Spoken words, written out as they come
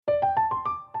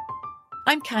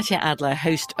I'm Katya Adler,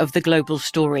 host of The Global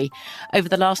Story. Over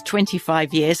the last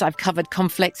 25 years, I've covered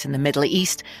conflicts in the Middle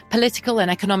East, political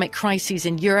and economic crises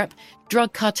in Europe,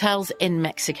 drug cartels in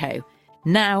Mexico.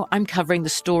 Now I'm covering the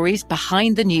stories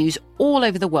behind the news all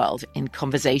over the world in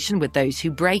conversation with those who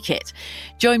break it.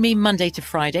 Join me Monday to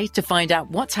Friday to find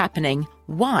out what's happening,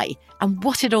 why, and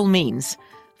what it all means.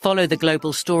 Follow The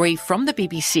Global Story from the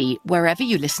BBC wherever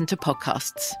you listen to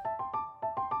podcasts.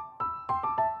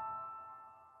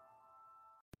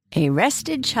 A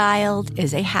rested child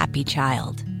is a happy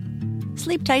child.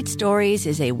 Sleep Tight Stories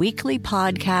is a weekly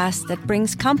podcast that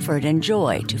brings comfort and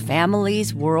joy to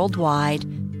families worldwide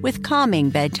with calming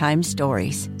bedtime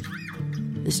stories.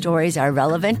 The stories are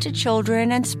relevant to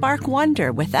children and spark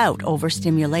wonder without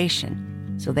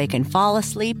overstimulation, so they can fall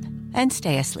asleep and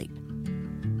stay asleep.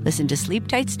 Listen to Sleep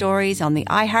Tight Stories on the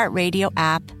iHeartRadio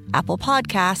app, Apple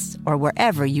Podcasts, or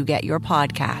wherever you get your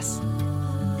podcasts.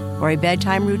 For a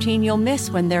bedtime routine you'll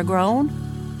miss when they're grown,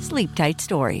 Sleep Tight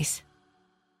Stories.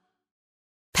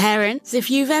 Parents, if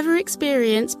you've ever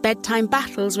experienced bedtime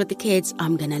battles with the kids,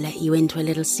 I'm going to let you into a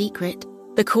little secret.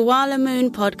 The Koala Moon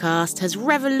podcast has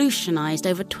revolutionized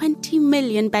over 20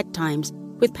 million bedtimes,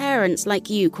 with parents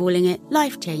like you calling it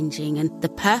life-changing and the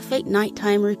perfect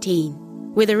nighttime routine.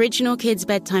 With original kids'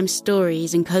 bedtime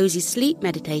stories and cozy sleep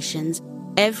meditations,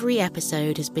 every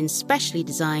episode has been specially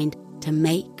designed to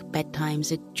make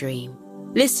bedtimes a dream.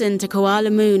 Listen to Koala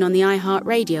Moon on the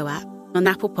iHeartRadio app, on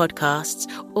Apple Podcasts,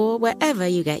 or wherever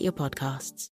you get your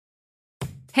podcasts.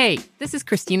 Hey, this is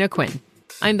Christina Quinn.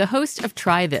 I'm the host of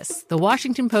Try This, the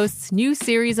Washington Post's new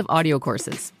series of audio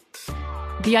courses.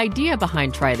 The idea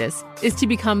behind Try This is to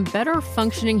become better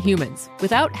functioning humans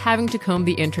without having to comb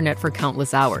the internet for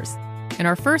countless hours. In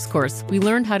our first course, we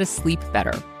learned how to sleep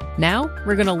better. Now,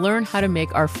 we're going to learn how to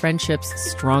make our friendships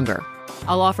stronger.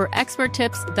 I'll offer expert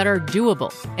tips that are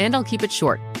doable, and I'll keep it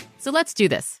short. So let's do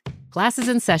this. Class is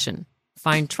in session.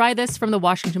 Find Try This from the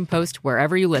Washington Post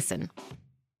wherever you listen.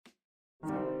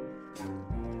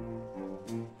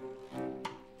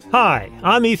 Hi,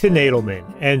 I'm Ethan Nadelmann,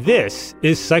 and this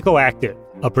is Psychoactive,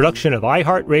 a production of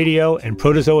iHeartRadio and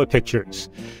Protozoa Pictures.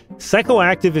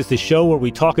 Psychoactive is the show where we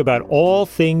talk about all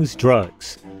things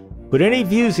drugs. But any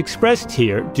views expressed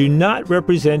here do not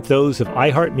represent those of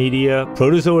iHeartMedia,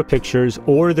 Protozoa Pictures,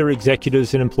 or their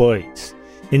executives and employees.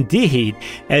 Indeed,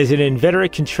 as an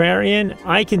inveterate contrarian,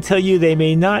 I can tell you they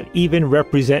may not even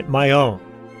represent my own.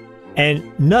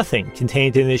 And nothing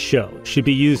contained in this show should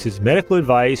be used as medical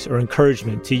advice or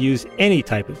encouragement to use any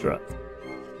type of drug.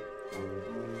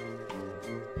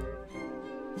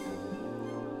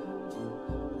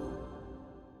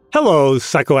 Hello,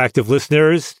 Psychoactive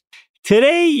listeners.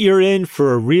 Today, you're in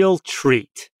for a real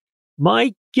treat.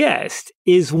 My guest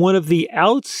is one of the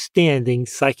outstanding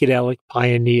psychedelic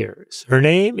pioneers. Her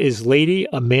name is Lady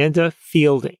Amanda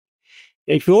Feilding.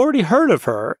 If you've already heard of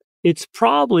her, it's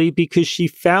probably because she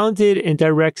founded and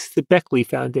directs the Beckley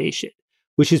Foundation,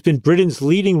 which has been Britain's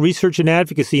leading research and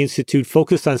advocacy institute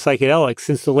focused on psychedelics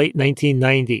since the late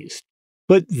 1990s.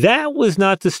 But that was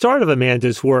not the start of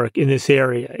Amanda's work in this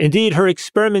area. Indeed, her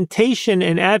experimentation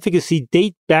and advocacy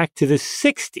date back to the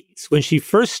 60s, when she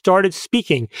first started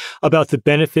speaking about the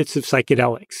benefits of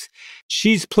psychedelics.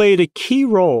 She's played a key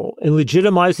role in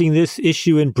legitimizing this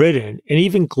issue in Britain and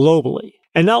even globally.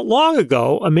 And not long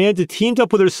ago, Amanda teamed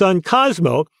up with her son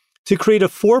Cosmo to create a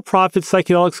for-profit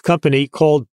psychedelics company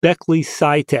called Beckley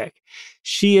SciTech.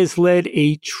 She has led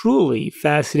a truly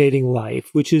fascinating life,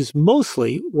 which is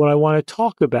mostly what I want to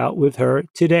talk about with her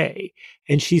today.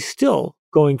 And she's still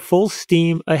going full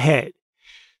steam ahead.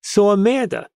 So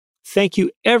Amanda, thank you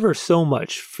ever so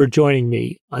much for joining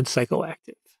me on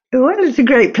Psychoactive. Well, it's a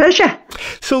great pleasure.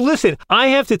 So listen, I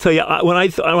have to tell you, when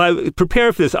I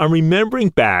prepare for this, I'm remembering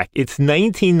back, it's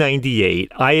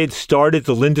 1998. I had started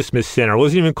the Linda Smith Center. It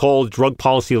wasn't even called Drug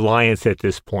Policy Alliance at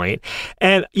this point.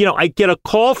 And, I get a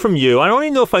call from you. I don't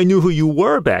even know if I knew who you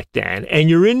were back then. And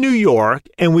you're in New York,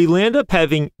 and we land up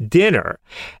having dinner.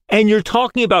 And you're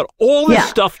talking about all the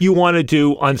stuff you want to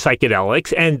do on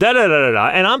psychedelics and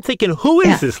da-da-da-da-da. And I'm thinking, who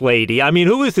is this lady? I mean,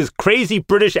 who is this crazy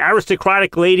British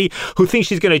aristocratic lady who thinks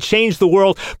she's going to change the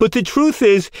world? But the truth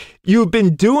is, you've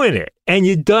been doing it and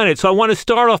you've done it. So I want to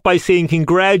start off by saying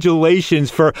congratulations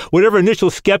for whatever initial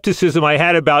skepticism I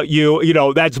had about you.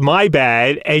 That's my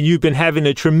bad. And you've been having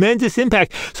a tremendous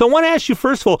impact. So I want to ask you,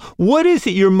 first of all, what is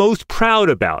it you're most proud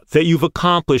about that you've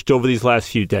accomplished over these last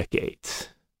few decades?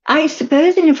 I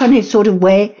suppose in a funny sort of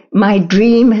way, my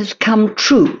dream has come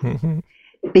true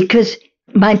because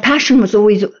my passion was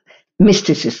always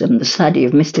mysticism, the study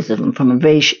of mysticism from a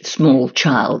very small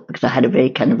child, because I had a very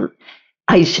kind of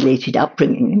isolated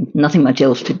upbringing and nothing much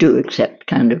else to do except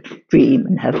kind of dream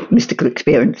and have mystical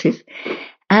experiences.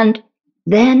 And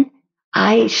then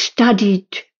I studied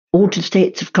altered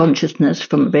states of consciousness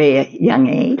from a very young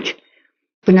age.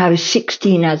 When I was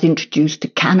 16, I was introduced to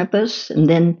cannabis. And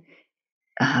then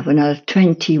when I was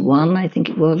 21, I think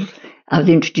it was, I was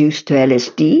introduced to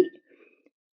LSD.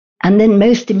 And then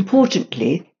most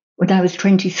importantly, when I was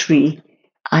 23,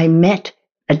 I met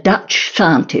a Dutch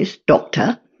scientist,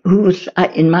 doctor, who was,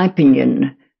 in my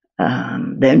opinion,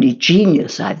 the only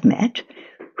genius I've met,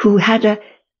 who had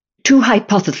two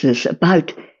hypotheses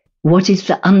about what is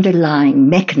the underlying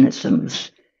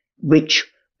mechanisms which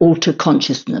alter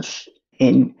consciousness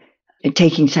in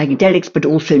taking psychedelics, but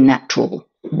also natural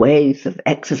ways of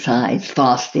exercise,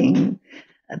 fasting,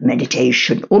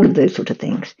 meditation, all of those sort of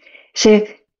things. So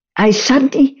I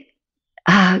suddenly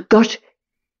got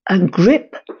a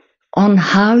grip on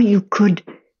how you could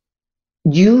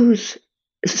use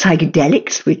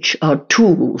psychedelics, which are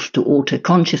tools to alter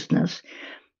consciousness,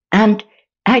 and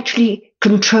actually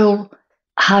control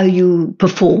how you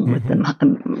perform with them.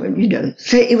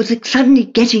 So it was suddenly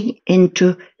getting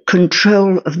into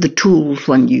control of the tools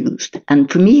one used.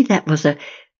 And for me, that was a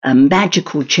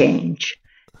magical change,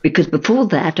 because before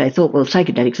that, I thought, well,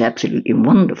 psychedelics are absolutely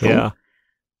wonderful,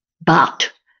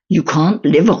 but you can't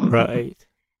live on them. Right.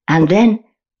 And then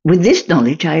with this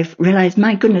knowledge, I've realized,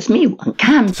 my goodness me, one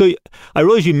can. So I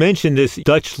realize you mentioned this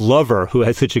Dutch lover who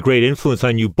had such a great influence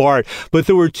on you, Bart, but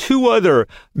there were two other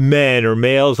men, or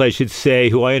males, I should say,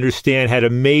 who I understand had a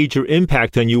major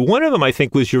impact on you. One of them, I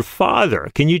think, was your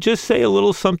father. Can you just say a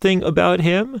little something about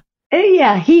him? Oh,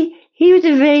 yeah. He was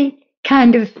a very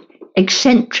kind of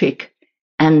eccentric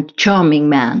and charming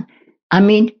man. I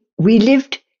mean, we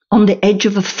lived on the edge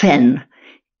of a fen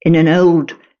in an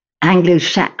old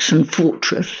Anglo-Saxon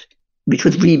fortress, which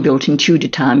was rebuilt in Tudor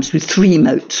times with 3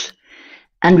 moats.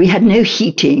 And we had no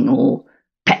heating or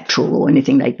petrol or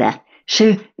anything like that.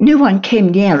 So no one came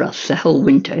near us the whole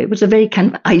winter. It was a very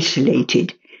kind of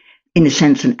isolated, in a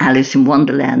sense, an Alice in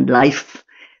Wonderland life,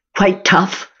 quite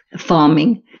tough,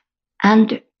 farming.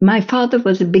 And my father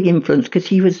was a big influence because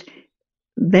he was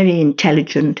very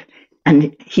intelligent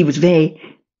and he was very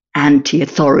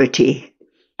anti-authority.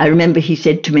 I remember he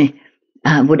said to me,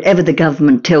 whatever the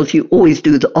government tells you, always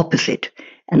do the opposite.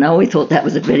 And I always thought that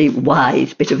was a very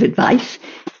wise bit of advice.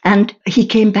 And he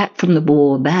came back from the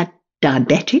war bad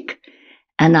diabetic.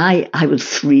 And I was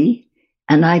 3,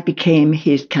 and I became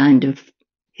his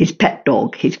pet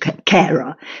dog, his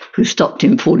carer, who stopped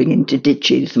him falling into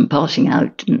ditches and passing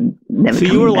out and never coming back again.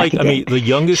 So you were like, the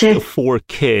youngest of 4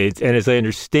 kids, and as I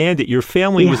understand it, your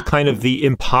family was kind of the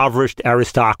impoverished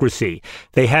aristocracy.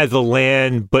 They had the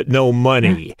land, but no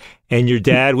money. And your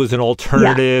dad was an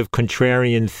alternative,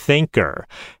 contrarian thinker.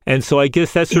 And so I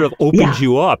guess that sort of opened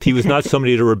you up. He was not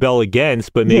somebody to rebel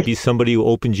against, but maybe somebody who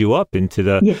opened you up into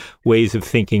the ways of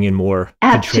thinking in more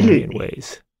contrarian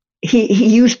ways. He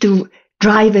used to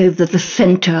drive over the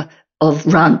center of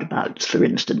roundabouts, for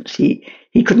instance. He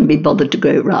couldn't be bothered to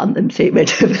go around them, so he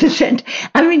went over the center.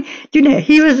 I mean,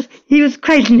 he was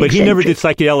quite an eccentric. But he never did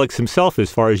psychedelics himself,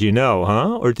 as far as you know,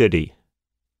 huh? Or did he?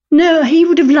 No, he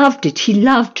would have loved it. He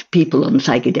loved people on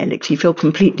psychedelics. He felt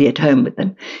completely at home with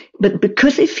them. But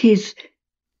because of his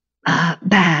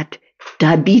bad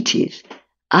diabetes,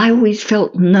 I always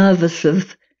felt nervous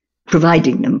of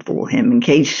providing them for him in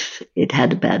case it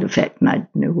had a bad effect and I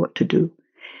didn't know what to do.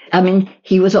 I mean,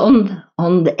 he was on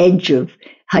the edge of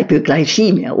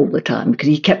hypoglycemia all the time because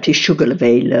he kept his sugar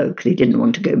very low because he didn't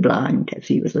want to go blind, as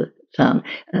he was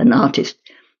an artist.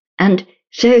 And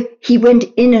so he went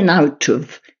in and out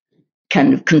of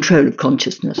kind of control of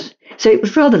consciousness. So it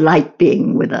was rather like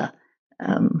being with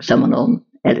someone on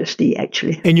LSD,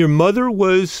 actually. And your mother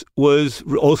was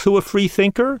also a free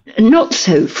thinker? Not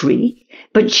so free,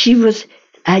 but she was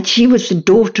the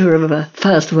daughter of a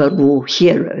First World War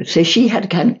hero. So she had a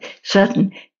kind of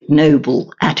certain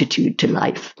noble attitude to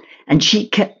life. And she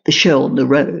kept the show on the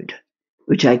road,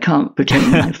 which I can't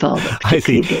pretend my father I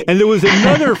see. did. And there was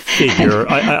another figure,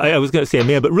 I was going to say a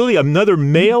man, but really another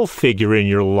male figure in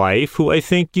your life who I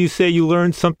think you say you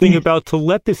learned something about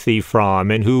telepathy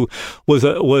from, and who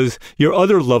was your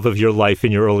other love of your life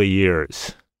in your early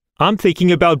years. I'm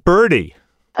thinking about Birdie.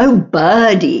 Oh,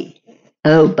 Birdie.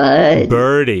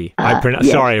 Birdie.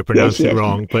 Sorry, I pronounced it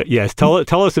wrong, but yes, tell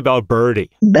us about Birdie.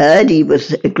 Birdie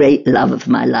was a great love of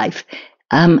my life.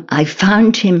 I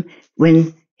found him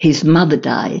when his mother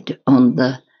died on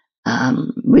the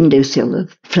windowsill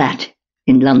of a flat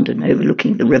in London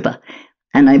overlooking the river.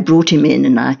 And I brought him in,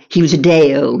 and he was a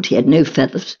day old, he had no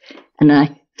feathers, and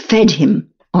I fed him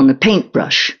on a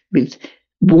paintbrush with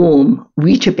warm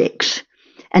Weetabix.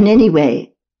 And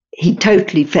anyway, he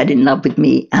totally fell in love with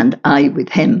me and I with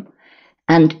him.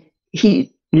 And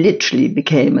he literally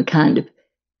became a kind of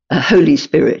a Holy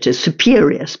Spirit, a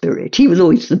superior spirit. He was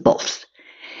always the boss.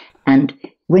 And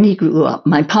when he grew up,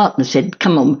 my partner said,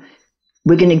 come on,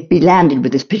 we're going to be landed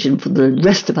with this pigeon for the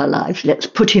rest of our lives. Let's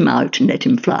put him out and let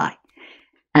him fly.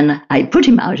 And I put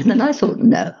him out, and then I thought,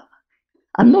 no,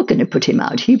 I'm not going to put him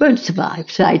out. He won't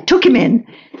survive. So I took him in,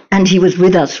 and he was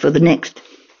with us for the next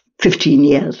 15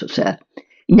 years or so.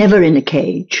 Never in a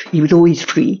cage. He was always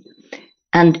free.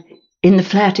 And in the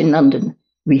flat in London,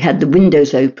 we had the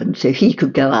windows open so he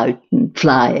could go out and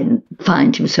fly and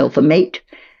find himself a mate.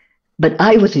 But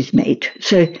I was his mate.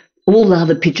 So all the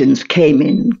other pigeons came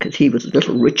in, because he was a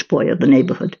little rich boy of the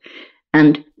neighborhood,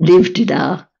 and lived in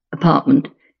our apartment.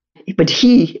 But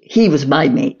he was my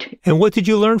mate. And what did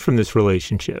you learn from this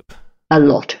relationship? A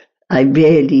lot. I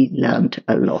really learned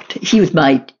a lot. He was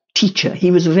my teacher. He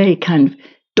was a very kind of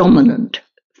dominant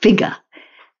figure.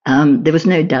 There was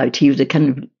no doubt he was a kind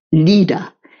of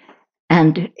leader.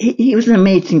 And he was an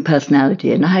amazing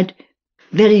personality. And I had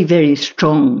very, very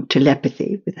strong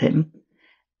telepathy with him.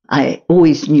 I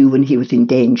always knew when he was in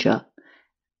danger.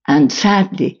 And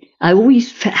sadly, I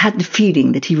always had the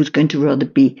feeling that he was going to rather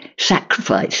be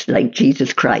sacrificed like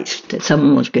Jesus Christ, that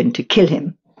someone was going to kill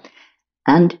him.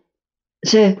 And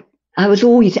so I was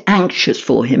always anxious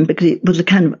for him, because it was a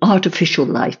kind of artificial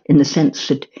life in the sense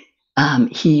that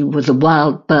he was a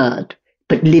wild bird,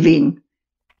 but living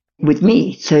with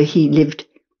me. So he lived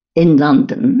in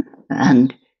London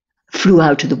and flew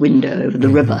out of the window over the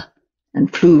river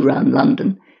and flew around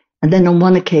London. And then on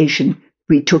one occasion,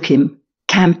 we took him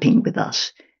camping with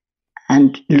us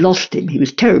and lost him. He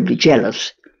was terribly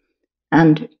jealous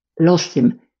and lost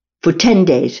him for 10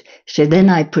 days. So then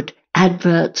I put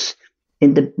adverts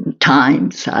in the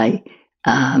Times. I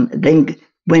then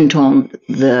went on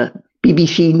the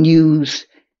BBC News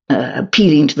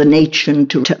appealing to the nation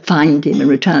to find him and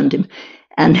return him.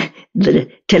 And the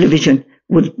television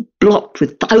was blocked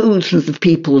with thousands of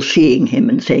people seeing him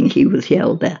and saying he was here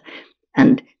or there.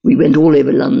 And we went all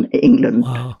over London, England,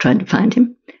 trying to find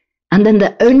him. And then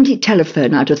the only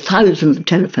telephone out of thousands of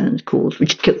telephone calls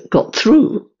which got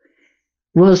through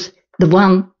was the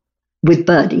one with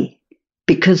Birdie,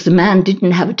 because the man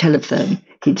didn't have a telephone.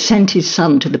 He'd sent his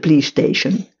son to the police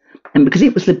station. And because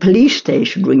it was the police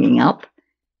station ringing up,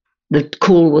 the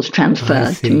call was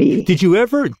transferred to me. Did you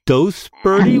ever dose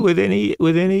Birdie with any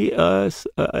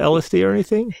LSD or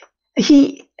anything?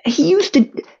 He used to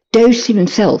dose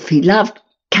himself. He loved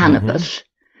cannabis.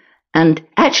 And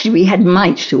actually, we had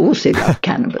mice who also loved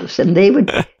cannabis, and they would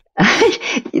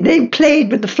they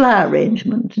played with the flower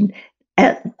arrangement and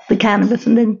ate the cannabis,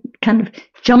 and then kind of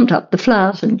jumped up the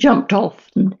flowers and jumped off,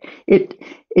 and it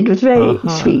was very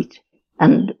sweet.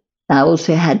 And I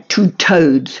also had 2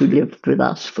 toads who lived with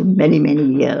us for many, many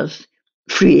years,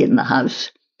 free in the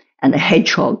house, and a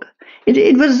hedgehog.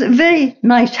 It was a very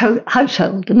nice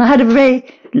household, and I had a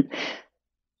very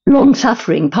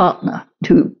long-suffering partner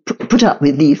who put up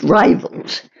with these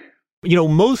rivals. You know,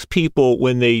 most people,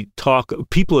 when they talk,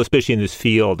 people especially in this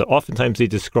field, oftentimes they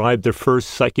describe their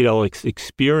first psychedelic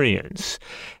experience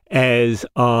as,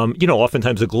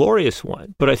 oftentimes a glorious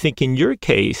one. But I think in your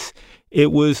case,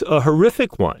 it was a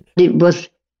horrific one. It was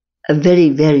a very,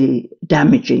 very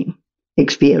damaging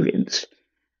experience.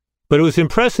 But it was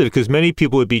impressive, because many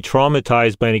people would be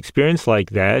traumatized by an experience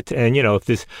like that. And, if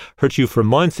this hurts you for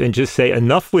months, and just say,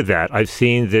 enough with that. I've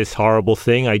seen this horrible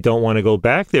thing. I don't want to go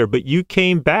back there. But you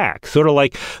came back, sort of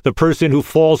like the person who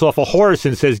falls off a horse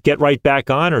and says, get right back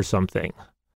on or something.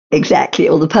 Exactly.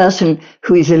 Or the person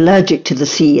who is allergic to the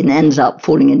sea and ends up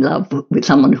falling in love with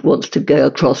someone who wants to go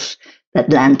across the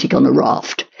Atlantic on a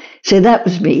raft. So that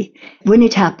was me. When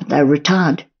it happened, I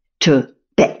retired to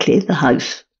Beckley, the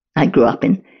house I grew up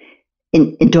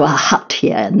into a hut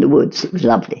here in the woods. It was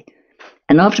lovely.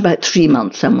 And after about 3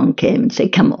 months, someone came and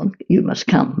said, come on, you must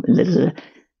come. There's a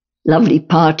lovely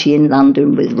party in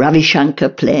London with Ravi Shankar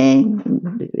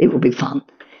playing. It will be fun.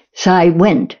 So I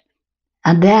went,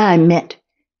 and there I met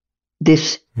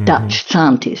this Dutch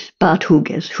scientist, Bart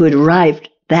Huges, who had arrived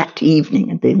that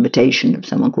evening at the invitation of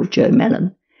someone called Joe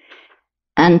Mellon.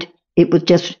 And it was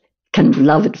just kind of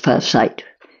love at first sight.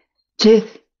 So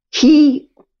he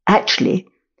actually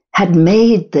had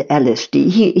made the LSD.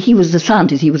 He was the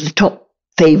scientist. He was the top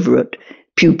favorite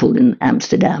pupil in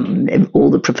Amsterdam. And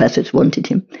all the professors wanted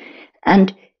him.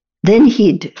 And then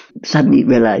he'd suddenly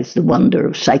realized the wonder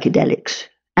of psychedelics.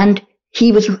 And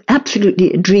he was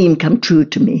absolutely a dream come true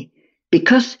to me,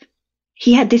 because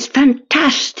he had this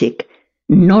fantastic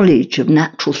knowledge of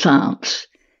natural science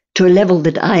to a level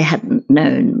that I hadn't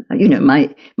known. You know,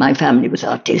 my family was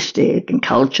artistic and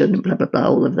cultured and blah, blah, blah,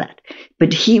 all of that.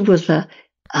 But he was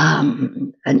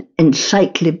an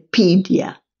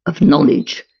encyclopedia of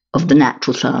knowledge of the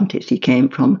natural scientists. He came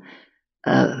from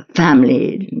a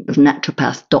family of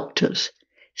naturopath doctors.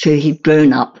 So he'd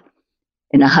grown up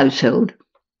in a household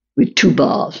with 2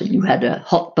 baths, and you had a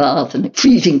hot bath and a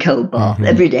freezing cold bath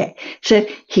every day. So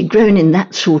he'd grown in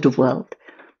that sort of world.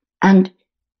 And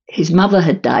his mother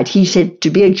had died. He said, to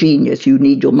be a genius, you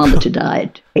need your mother to die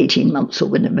at 18 months or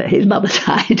whenever his mother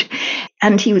died.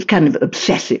 And he was kind of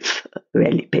obsessive,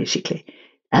 really, basically,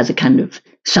 as a kind of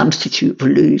substitute for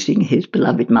losing his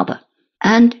beloved mother.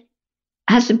 And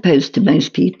as opposed to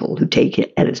most people who take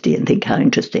LSD and think how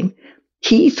interesting,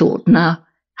 he thought, now,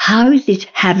 how is it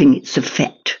having its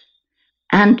effect?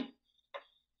 And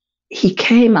he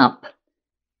came up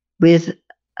with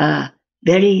a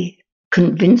very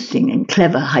convincing and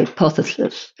clever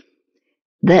hypothesis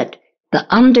that the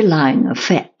underlying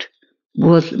effect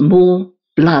was more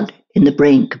blood in the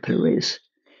brain capillaries.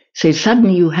 So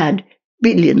suddenly you had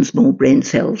billions more brain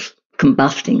cells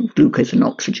combusting glucose and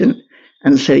oxygen,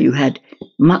 and so you had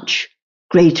much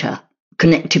greater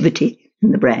connectivity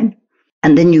in the brain.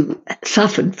 And then you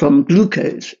suffered from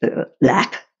glucose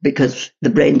lack because the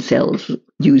brain cells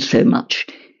use so much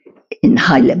in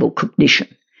high-level cognition.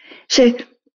 So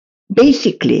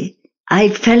basically, I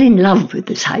fell in love with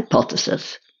this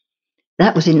hypothesis.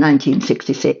 That was in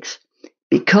 1966,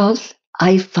 because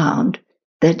I found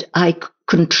that I could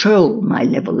control my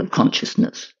level of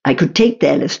consciousness. I could take the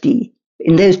LSD.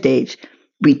 In those days,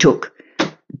 we took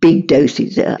big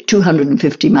doses.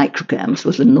 250 micrograms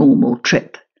was a normal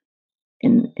trip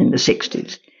in the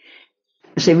 60s.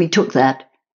 So we took that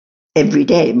every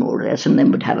day, more or less, and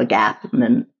then would have a gap and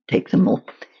then take some more.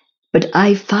 But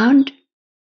I found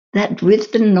that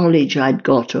with the knowledge I'd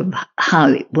got of how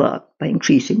it worked by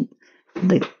increasing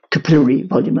the capillary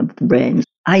volume of the brain,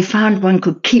 I found one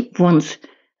could keep one's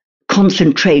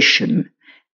concentration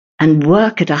and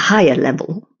work at a higher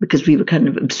level, because we were kind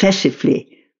of obsessively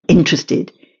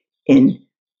interested in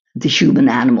the human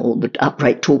animal, the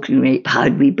upright talking ape. How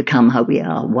did we become how we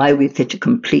are? Why are we such a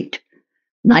complete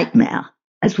nightmare,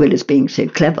 as well as being so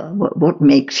clever? What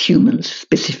makes humans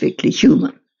specifically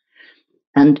human?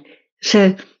 And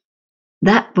so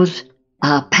that was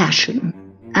our passion.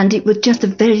 And it was just a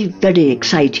very, very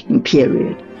exciting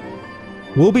period.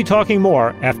 We'll be talking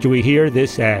more after we hear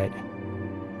this ad.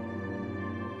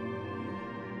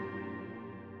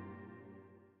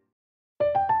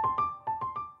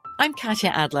 I'm Katya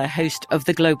Adler, host of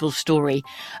The Global Story.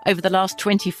 Over the last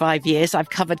 25 years, I've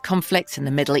covered conflicts in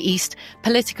the Middle East,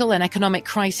 political and economic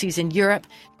crises in Europe,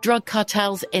 drug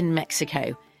cartels in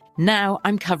Mexico. Now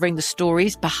I'm covering the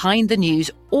stories behind the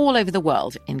news all over the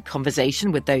world in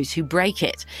conversation with those who break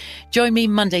it. Join me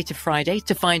Monday to Friday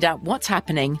to find out what's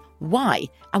happening, why,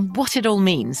 and what it all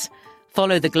means.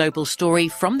 Follow The Global Story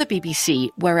from the BBC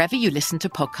wherever you listen to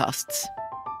podcasts.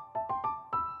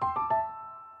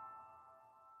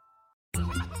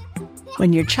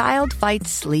 When your child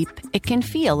fights sleep, it can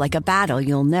feel like a battle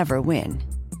you'll never win.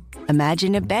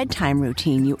 Imagine a bedtime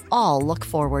routine you all look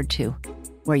forward to,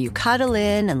 where you cuddle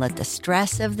in and let the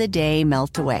stress of the day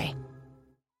melt away.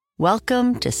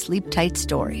 Welcome to Sleep Tight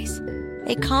Stories,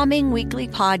 a calming weekly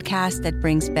podcast that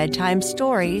brings bedtime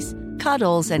stories,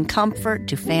 cuddles, and comfort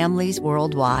to families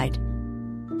worldwide.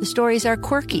 The stories are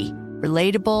quirky,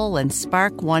 relatable, and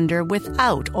spark wonder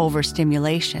without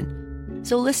overstimulation,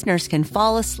 so listeners can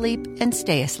fall asleep and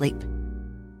stay asleep.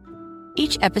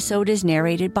 Each episode is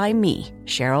narrated by me,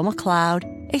 Cheryl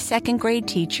McLeod, a second-grade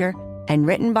teacher, and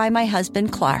written by my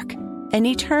husband, Clark, an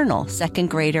eternal second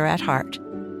grader at heart.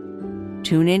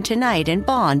 Tune in tonight and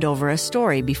bond over a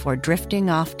story before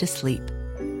drifting off to sleep.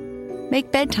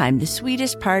 Make bedtime the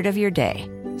sweetest part of your day.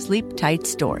 Sleep Tight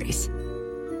Stories.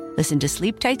 Listen to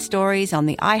Sleep Tight Stories on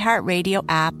the iHeartRadio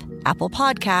app, Apple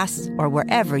Podcasts, or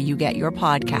wherever you get your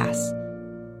podcasts.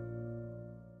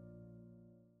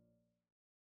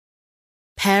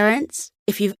 Parents,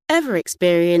 if you've ever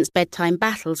experienced bedtime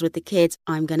battles with the kids,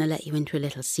 I'm going to let you into a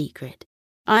little secret.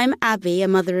 I'm Abby, a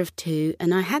mother of 2,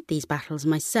 and I had these battles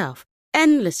myself.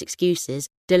 Endless excuses,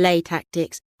 delay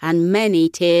tactics, and many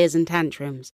tears and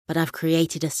tantrums. But I've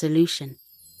created a solution.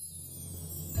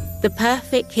 The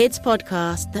perfect kids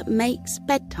podcast that makes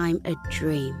bedtime a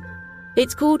dream.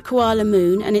 It's called Koala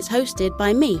Moon, and it's hosted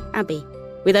by me, Abby,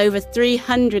 with over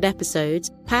 300 episodes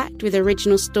packed with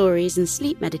original stories and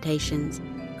sleep meditations.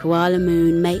 Koala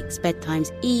Moon makes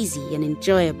bedtimes easy and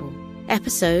enjoyable.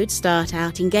 Episodes start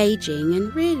out engaging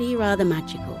and really rather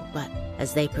magical, but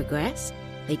as they progress,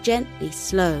 they gently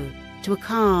slow to a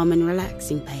calm and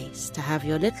relaxing pace to have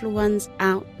your little ones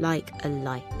out like a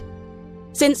light.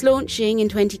 Since launching in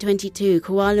 2022,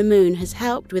 Koala Moon has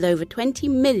helped with over 20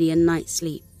 million nights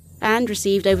sleep and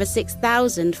received over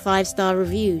 6,000 5-star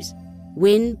reviews.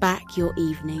 Win back your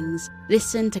evenings.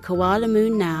 Listen to Koala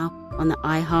Moon now on the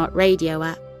iHeartRadio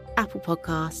app, Apple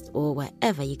Podcasts, or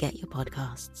wherever you get your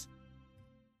podcasts.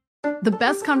 The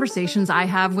best conversations I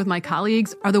have with my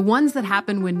colleagues are the ones that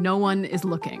happen when no one is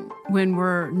looking, when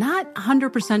we're not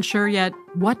 100% sure yet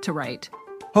what to write.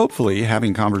 Hopefully,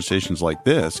 having conversations like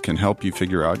this can help you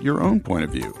figure out your own point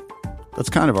of view. That's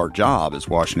kind of our job as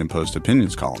Washington Post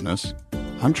opinions columnists.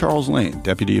 I'm Charles Lane,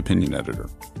 Deputy Opinion Editor.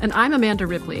 And I'm Amanda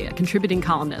Ripley, a contributing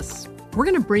columnist. We're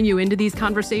going to bring you into these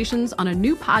conversations on a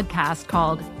new podcast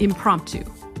called Impromptu.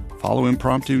 Follow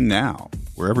Impromptu now,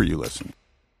 wherever you listen.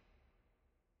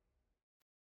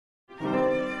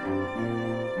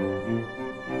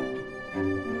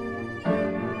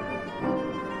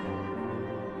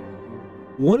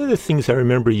 One of the things I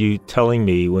remember you telling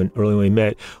me when we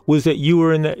met was that you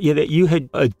were that you had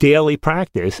a daily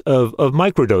practice of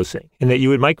microdosing, and that you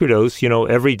would microdose,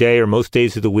 every day or most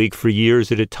days of the week for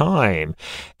years at a time.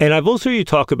 And I've also heard you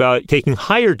talk about taking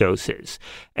higher doses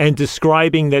and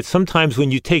describing that sometimes when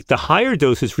you take the higher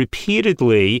doses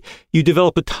repeatedly, you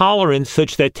develop a tolerance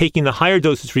such that taking the higher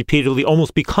doses repeatedly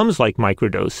almost becomes like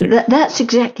microdosing. That's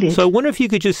exactly it. So I wonder if you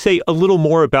could just say a little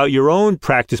more about your own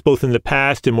practice, both in the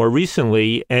past and more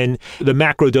recently, and the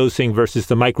macrodosing versus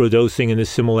the microdosing and the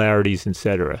similarities,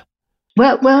 etc.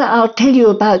 Well, I'll tell you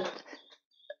about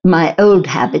my old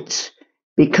habits,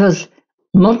 because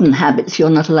modern habits you're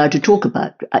not allowed to talk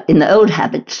about. In the old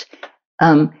habits,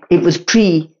 it was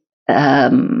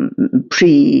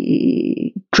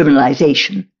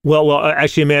pre-criminalization. Well,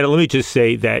 actually, Amanda, let me just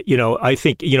say that, I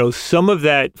think, some of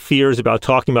that fears about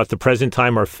talking about the present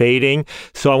time are fading.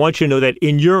 So I want you to know that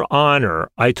in your honor,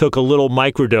 I took a little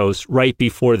microdose right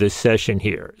before this session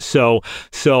here. So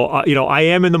I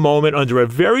am in the moment under a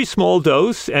very small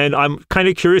dose, and I'm kind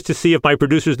of curious to see if my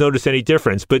producers notice any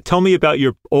difference. But tell me about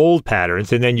your old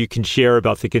patterns, and then you can share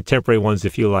about the contemporary ones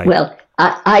if you like. Well,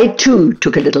 I too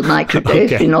took a little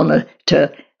microdose in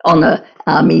honor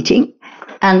our meeting.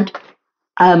 And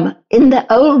in the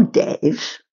old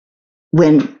days,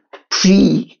 when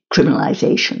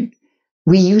pre-criminalization,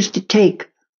 we used to take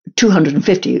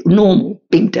 250 normal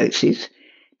big doses,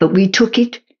 but we took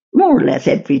it more or less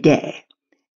every day.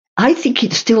 I think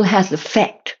it still has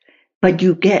effect, but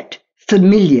you get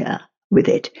familiar with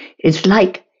it. It's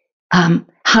like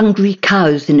hungry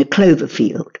cows in a clover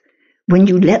field. When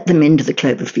you let them into the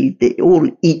clover field, they all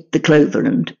eat the clover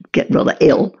and get rather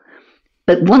ill.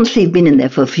 But once they've been in there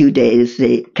for a few days,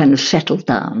 they kind of settle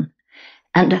down.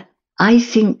 And I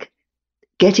think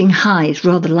getting high is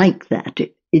rather like that.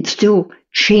 It still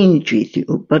changes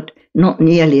you, but not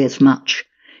nearly as much.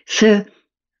 So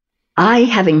I,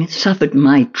 having suffered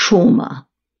my trauma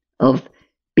of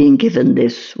being given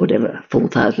this,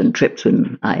 4,000 trips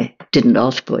when I didn't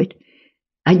ask for it,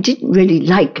 I didn't really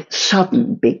like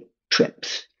sudden big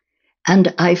trips.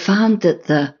 And I found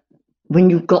that when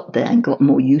you got there and got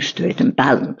more used to it and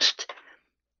balanced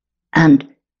and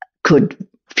could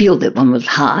feel that one was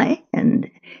high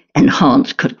and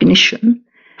enhanced cognition,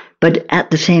 but at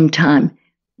the same time,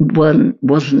 one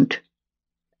wasn't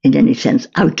in any sense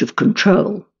out of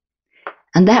control.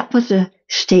 And that was a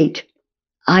state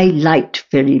I liked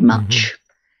very much.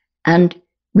 Mm-hmm. And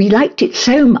we liked it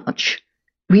so much,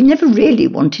 we never really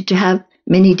wanted to have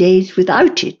many days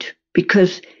without it,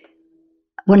 because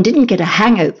one didn't get a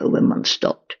hangover when one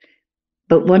stopped,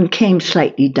 but one came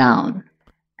slightly down.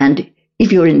 And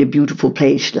if you're in a beautiful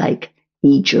place like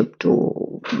Egypt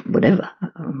or whatever,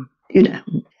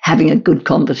 having a good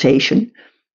conversation,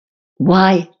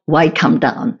 why come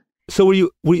down? So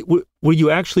were you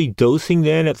actually dosing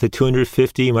then at the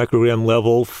 250 microgram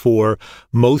level for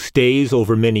most days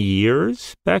over many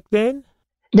years back then?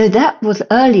 No, that was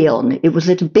early on. It was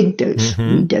at a big dose.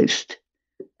 Mm-hmm. We dosed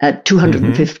at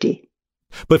 250. Mm-hmm.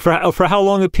 But for how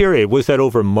long a period? Was that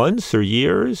over months or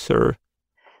years or?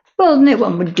 Well, no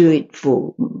one would do it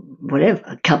for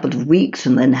a couple of weeks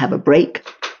and then have a break.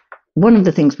 One of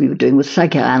the things we were doing was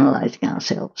psychoanalyzing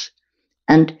ourselves.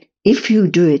 And if you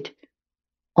do it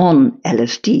on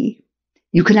LSD,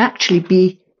 you can actually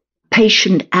be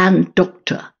patient and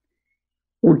doctor.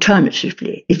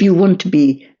 Alternatively, if you want to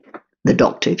be the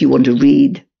doctor, if you want to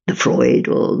read the Freud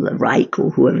or the Reich or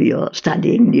whoever you're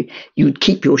studying, you'd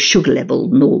keep your sugar level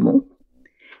normal.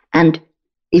 And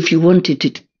if you wanted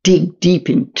to dig deep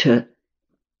into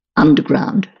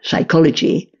underground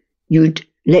psychology, you'd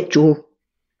let your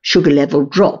sugar level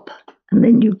drop, and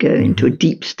then you go into a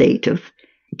deep state of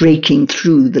breaking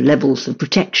through the levels of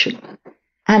protection.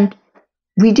 And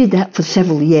we did that for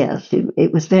several years.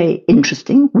 It was very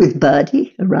interesting with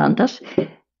Birdie around us.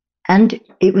 And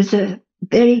it was a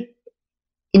very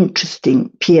interesting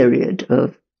period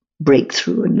of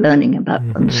breakthrough and learning about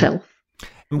oneself.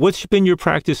 What's been your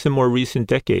practice in more recent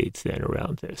decades then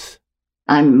around this?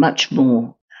 I'm much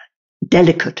more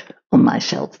delicate on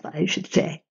myself, I should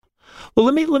say. Well,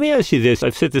 let me ask you this.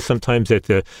 I've said this sometimes at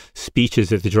the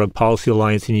speeches at the Drug Policy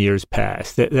Alliance in years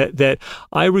past, that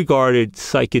I regarded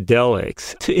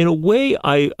psychedelics, in a way,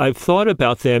 I've thought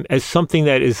about them as something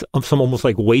that is almost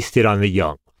like wasted on the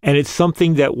young. And it's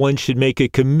something that one should make a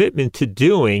commitment to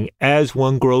doing as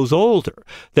one grows older,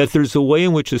 that there's a way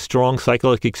in which a strong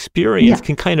psychedelic experience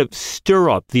can kind of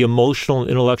stir up the emotional and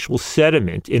intellectual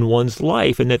sediment in one's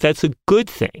life, and that's a good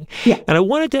thing. Yeah. And I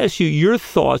wanted to ask you your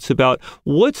thoughts about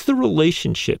what's the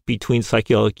relationship between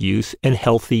psychedelic use and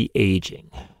healthy aging?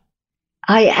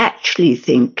 I actually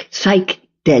think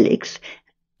psychedelics,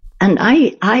 and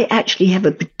I actually have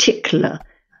a particular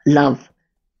love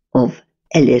of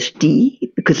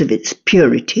LSD because of its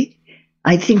purity.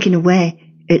 I think in a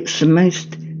way it's the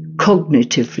most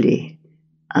cognitively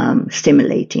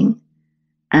stimulating,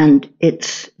 and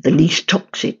it's the least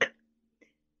toxic.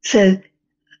 So,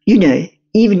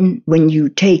 even when you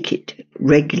take it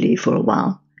regularly for a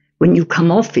while, when you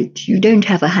come off it, you don't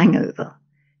have a hangover.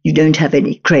 You don't have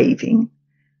any craving.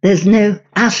 There's no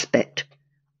aspect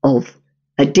of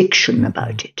addiction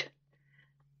about it.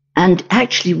 And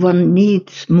actually one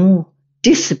needs more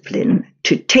discipline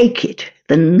to take it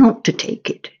than not to take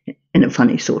it, in a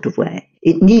funny sort of way.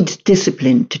 It needs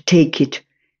discipline to take it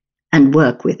and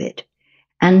work with it.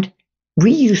 And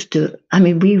we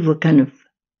were kind of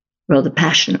rather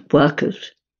passionate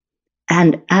workers.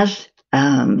 And as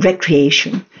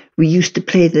recreation, we used to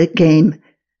play the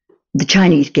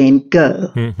Chinese game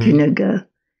Go. Do you know Go?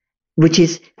 Which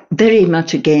is very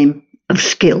much a game of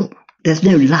skill. There's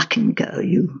no luck in Go.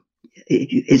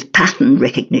 It's pattern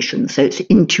recognition, so it's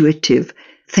intuitive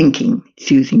thinking. It's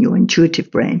using your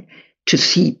intuitive brain to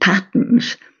see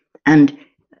patterns. And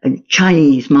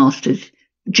Chinese masters,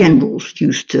 generals,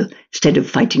 used to, instead of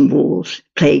fighting wars,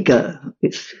 play Go.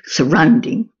 It's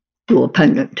surrounding your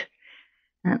opponent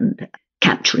and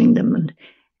capturing them.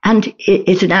 And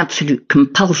it's an absolute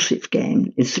compulsive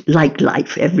game. It's like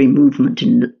life. Every movement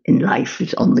in life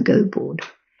is on the Go board.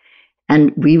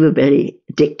 And we were very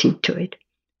addicted to it.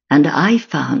 And I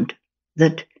found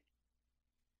that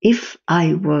if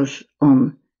I was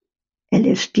on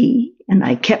LSD and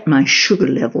I kept my sugar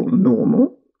level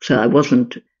normal, so I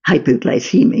wasn't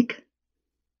hypoglycemic,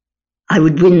 I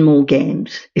would win more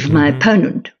games if my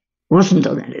opponent wasn't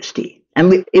on LSD.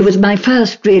 And it was my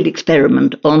first real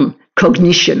experiment on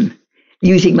cognition,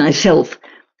 using myself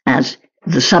as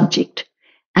the subject.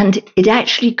 And it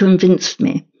actually convinced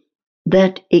me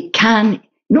that it can,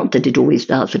 not that it always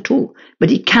does at all,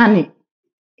 but it can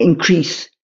increase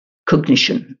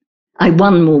cognition. I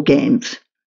won more games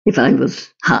if I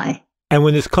was high. And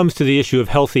when this comes to the issue of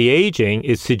healthy aging,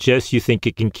 it suggests you think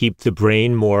it can keep the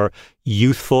brain more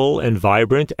youthful and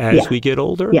vibrant as we get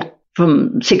older? Yeah.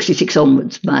 From 66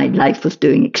 onwards, my life was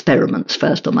doing experiments,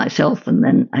 first on myself, and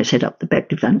then I set up the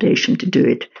Beckley Foundation to do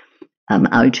it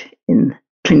out in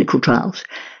clinical trials.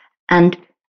 And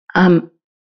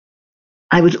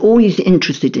I was always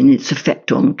interested in its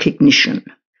effect on cognition.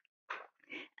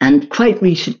 And quite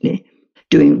recently,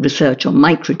 doing research on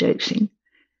microdosing,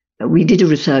 we did a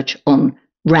research on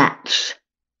rats,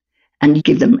 and you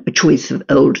give them a choice of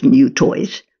old and new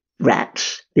toys.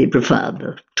 Rats, they prefer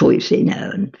the toys they know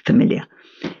and familiar.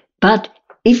 But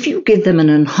if you give them an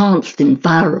enhanced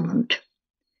environment,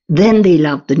 then they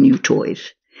love the new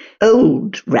toys.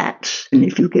 Old rats, and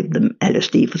if you give them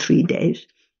LSD for 3 days,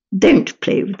 don't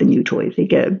play with the new toys, they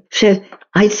go. So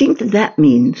I think that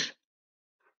means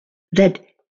that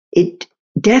it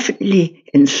definitely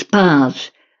inspires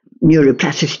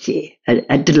neuroplasticity,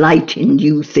 a delight in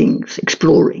new things,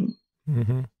 exploring.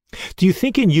 Mm-hmm. Do you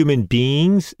think in human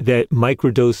beings that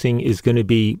microdosing is going to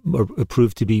be or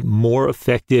proved to be more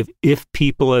effective if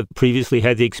people have previously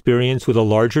had the experience with a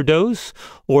larger dose,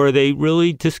 or are they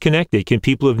really disconnected? Can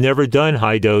people who have never done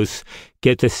high dose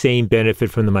get the same benefit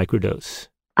from the microdose?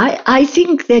 I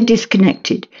think they're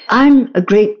disconnected. I'm a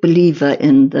great believer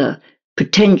in the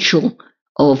potential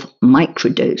of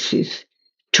microdoses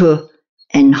to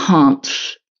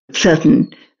enhance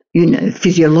certain,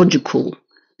 physiological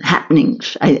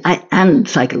happenings and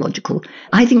psychological.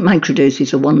 I think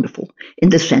microdoses are wonderful in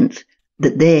the sense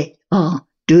that they are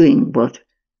doing what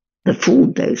the full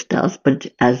dose does, but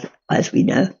as we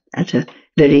know, at a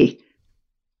very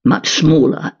much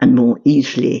smaller and more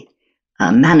easily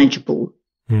manageable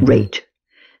rate.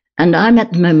 And I'm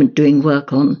at the moment doing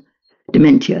work on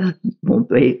dementia, more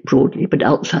very broadly, but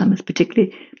Alzheimer's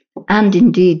particularly, and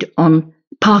indeed on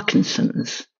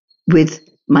Parkinson's with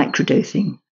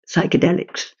microdosing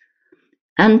psychedelics.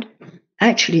 And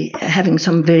actually having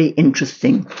some very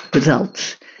interesting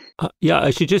results. I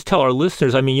should just tell our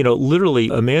listeners, literally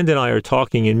Amanda and I are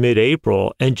talking in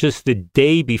mid-April, and just the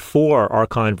day before our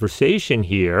conversation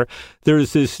here,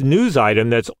 there's this news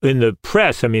item that's in the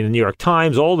press, the New York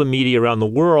Times, all the media around the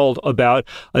world, about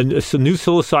a new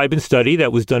psilocybin study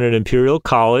that was done at Imperial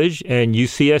College and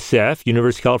UCSF,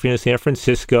 University of California, San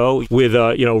Francisco, with,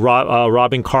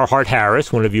 Robin Carhart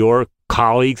Harris, one of your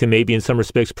colleagues and maybe in some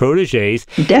respects proteges.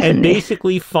 Definitely. And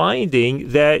basically finding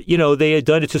that, they had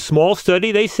done, it's a small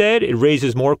study, they said, it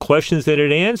raises more questions than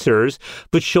it answers,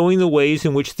 but showing the ways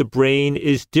in which the brain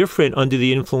is different under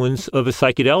the influence of a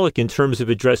psychedelic in terms of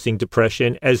addressing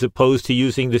depression, as opposed to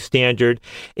using the standard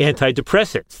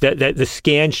antidepressants, that the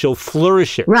scans show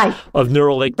flourishes of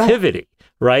neural activity.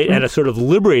 Right? And a sort of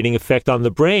liberating effect on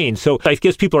the brain. So I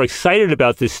guess people are excited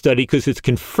about this study because it's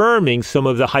confirming some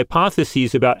of the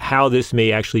hypotheses about how this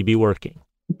may actually be working.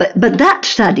 But that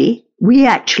study, we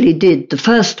actually did the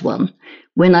first one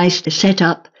when I set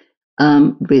up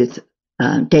with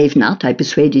Dave Nutt. I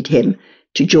persuaded him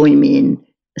to join me in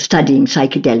studying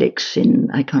psychedelics in,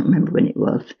 I can't remember when it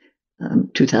was,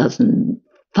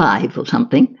 2005 or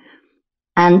something.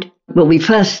 And we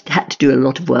first had to do a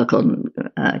lot of work on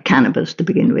cannabis to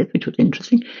begin with, which was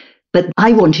interesting. But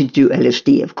I wanted to do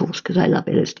LSD, of course, because I love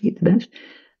LSD the most.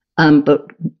 But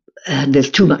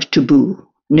there's too much taboo.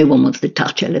 No one wants to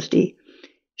touch LSD.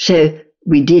 So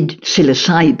we did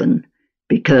psilocybin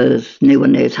because no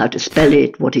one knows how to spell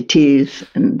it, what it is,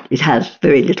 and it has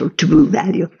very little taboo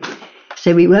value.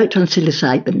 So we worked on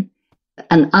psilocybin.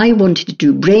 And I wanted to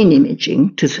do brain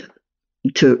imaging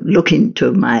to look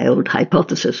into my old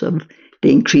hypothesis of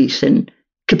the increase in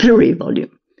capillary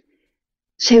volume.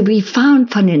 So we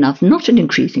found, funny enough, not an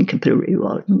increase in capillary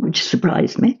volume, which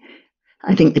surprised me.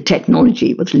 I think the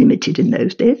technology was limited in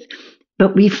those days.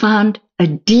 But we found a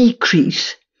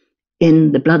decrease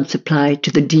in the blood supply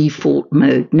to the default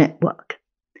mode network.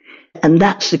 And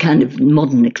that's the kind of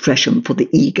modern expression for the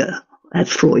ego, as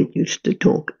Freud used to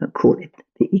call it,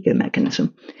 the ego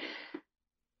mechanism.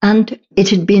 And it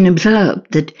had been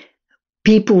observed that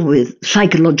people with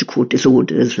psychological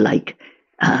disorders like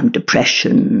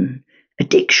depression,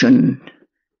 addiction,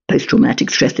 post-traumatic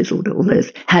stress disorder, all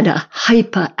those, had a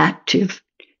hyperactive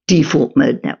default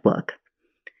mode network.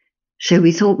 So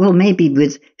we thought, maybe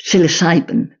with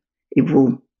psilocybin, it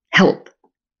will help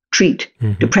treat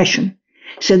depression.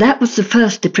 So that was the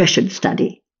first depression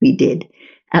study we did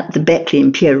at the Beckley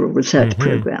Imperial Research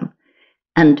Program.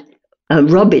 And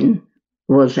Robin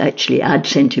was actually, I'd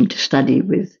sent him to study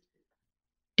with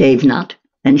Dave Nutt,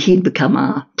 and he'd become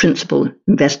our principal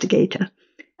investigator.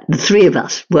 The three of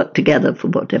us worked together for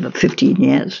 15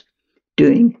 years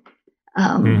doing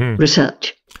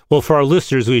research. Well, for our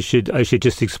listeners, I should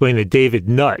just explain that David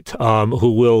Nutt,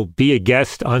 who will be a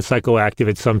guest on Psychoactive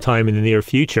at some time in the near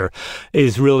future,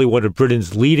 is really one of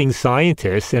Britain's leading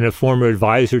scientists and a former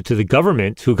advisor to the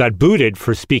government who got booted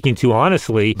for speaking too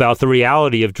honestly about the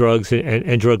reality of drugs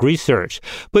and drug research.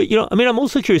 But, I'm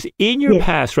also curious, in your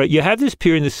past, right, you have this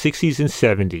period in the 60s and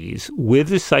 70s with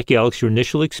the psychedelics, your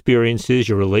initial experiences,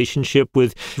 your relationship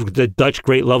with the Dutch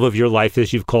great love of your life,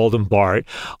 as you've called him, Bart.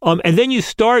 And then you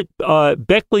start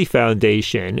Beckley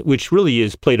Foundation, which really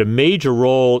has played a major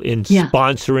role in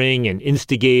sponsoring and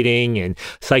instigating and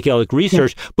psychedelic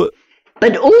research, but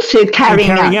also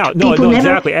carrying out. No,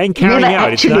 exactly. And carrying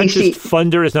out. It's not just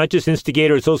funder, it's not just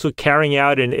instigator, it's also carrying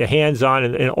out and hands-on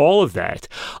and all of that.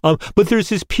 But there's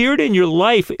this period in your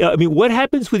life, what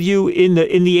happens with you in the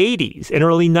 80s and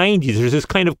early 90s? There's this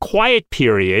kind of quiet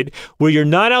period where you're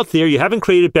not out there, you haven't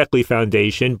created Beckley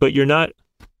Foundation, but you're not...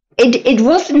 It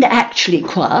wasn't actually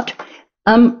quiet.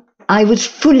 I was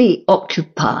fully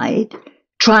occupied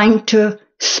trying to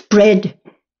spread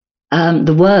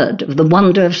the word of the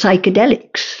wonder of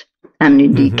psychedelics and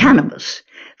indeed cannabis.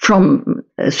 From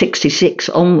 1966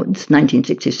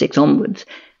 onwards,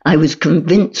 I was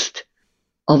convinced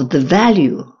of the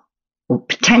value or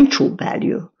potential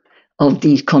value of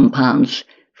these compounds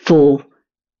for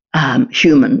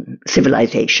human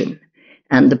civilization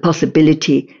and the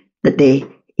possibility that they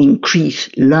increase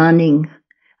learning.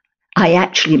 I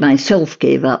actually myself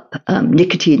gave up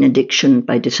nicotine addiction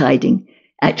by deciding,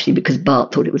 actually because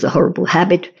Bart thought it was a horrible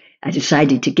habit, I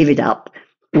decided to give it up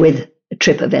with a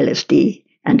trip of LSD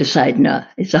and decide, no,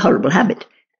 it's a horrible habit.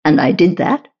 And I did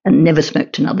that and never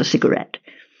smoked another cigarette.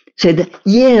 So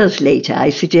years later, I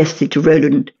suggested to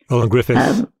Roland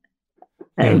Griffiths.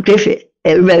 Griffith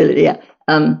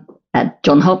At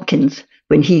John Hopkins,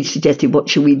 when he suggested what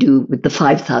should we do with the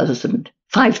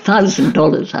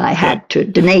 $5,000 I had to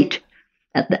donate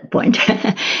at that point.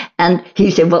 And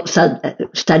he said, what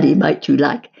study might you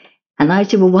like? And I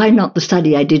said, well, why not the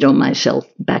study I did on myself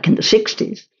back in the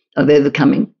 60s of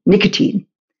overcoming nicotine?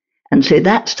 And so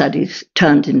that study's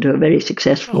turned into a very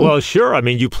successful... Well, sure. I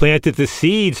mean, you planted the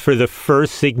seeds for the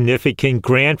first significant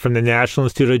grant from the National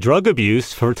Institute of Drug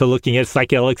Abuse to looking at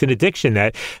psychedelics and addiction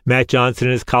that Matt Johnson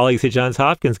and his colleagues at Johns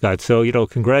Hopkins got. So,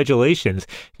 congratulations.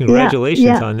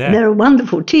 Congratulations on that. They're a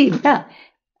wonderful team. Yeah.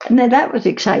 And that was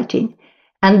exciting.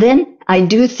 And then I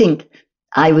do think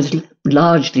I was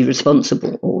largely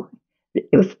responsible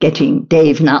of getting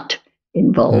Dave Nutt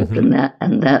involved, and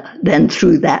then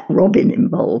through that Robin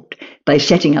involved by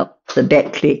setting up the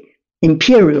Beckley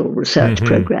Imperial Research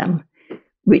Program,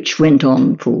 which went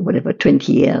on for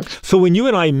 20 years. So when you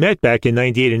and I met back in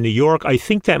 98 in New York, I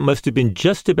think that must have been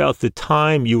just about the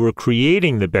time you were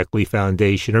creating the Beckley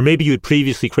Foundation, or maybe you had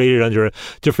previously created under a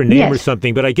different name or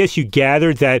something, but I guess you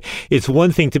gathered that it's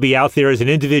one thing to be out there as an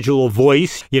individual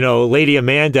voice, Lady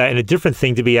Amanda, and a different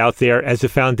thing to be out there as a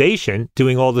foundation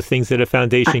doing all the things that a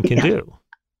foundation can do.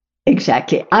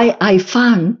 Exactly. I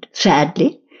found,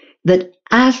 sadly, that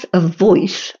as a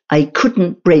voice, I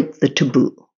couldn't break the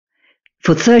taboo.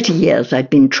 For 30 years,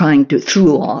 I'd been trying to,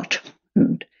 through art,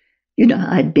 and,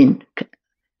 I'd been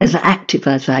as active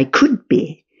as I could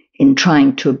be in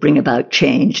trying to bring about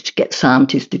change, to get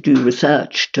scientists to do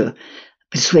research, to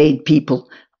persuade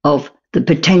people of the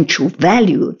potential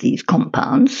value of these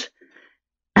compounds,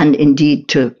 and indeed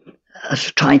to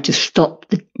try to stop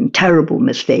the terrible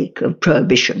mistake of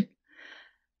prohibition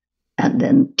and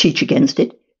then teach against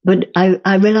it. But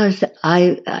I realized that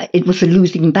it was a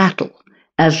losing battle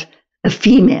as a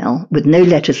female with no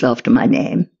letters after my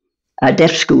name, a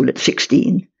deaf school at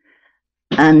 16,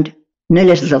 and no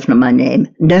letters after my name,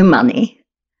 no money,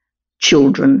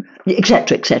 children,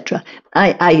 etc., etc.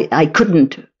 I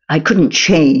couldn't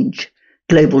change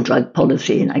global drug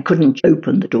policy, and I couldn't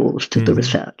open the doors to the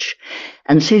research.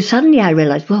 And so suddenly I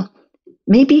realized, well,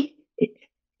 maybe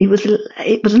it was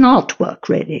an artwork,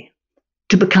 really,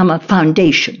 to become a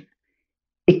foundation.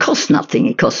 It costs nothing.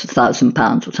 It costs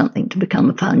 £1,000 or something to become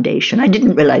a foundation. I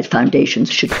didn't realize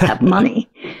foundations should have money.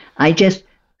 I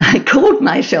called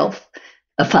myself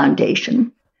a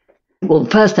foundation. Well,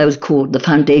 first I was called the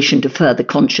Foundation to Further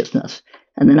Consciousness.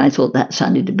 And then I thought that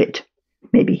sounded a bit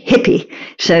maybe hippie.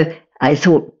 So I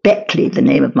thought Beckley, the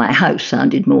name of my house,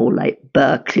 sounded more like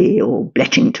Berkeley or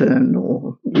Bletchington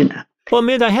or, Well,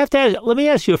 Amanda, let me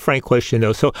ask you a frank question,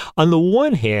 though. So on the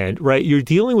one hand, right, you're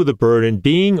dealing with a burden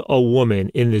being a woman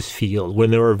in this field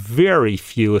when there are very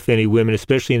few, if any, women,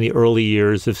 especially in the early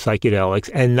years of psychedelics,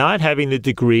 and not having the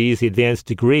advanced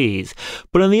degrees.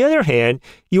 But on the other hand,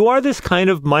 you are this kind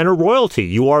of minor royalty.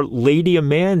 You are Lady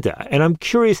Amanda. And I'm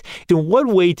curious, in what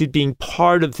way did being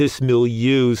part of this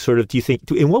milieu do you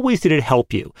think, in what ways did it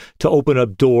help you to open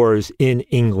up doors in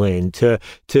England, to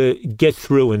get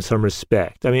through in some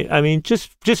respect? I mean,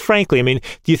 just frankly,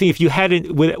 do you think if you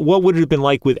hadn't, what would it have been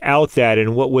like without that, and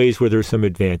in what ways were there some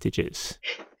advantages?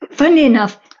 Funnily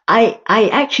enough, I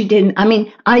actually didn't.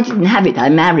 I didn't have it. I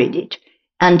married it.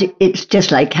 And it's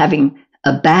just like having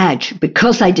a badge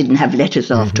because I didn't have letters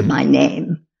after my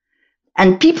name.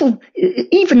 And people,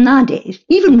 even nowadays,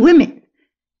 even women,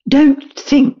 don't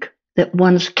think that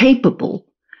one's capable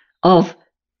of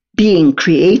being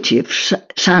creative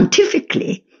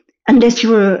scientifically unless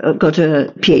you've got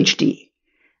a PhD.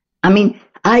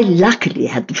 I luckily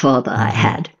had the father I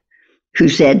had who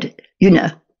said,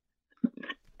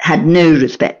 had no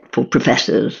respect for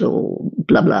professors or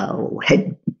blah, blah, or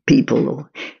head people. Or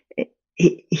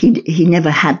he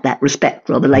never had that respect,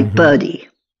 rather like Birdie.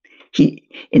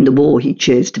 In the war, he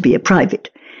chose to be a private.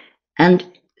 And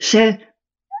so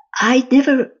I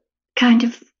never kind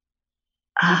of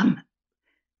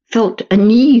felt a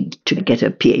need to get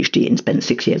a PhD and spend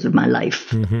 6 years of my life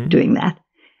doing that,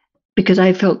 because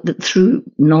I felt that through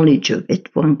knowledge of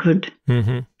it, one could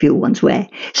feel one's way.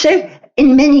 So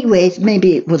in many ways,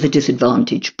 maybe it was a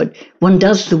disadvantage, but one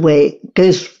goes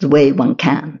the way one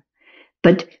can.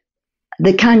 But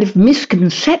the kind of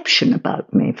misconception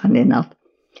about me, funny enough,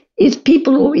 is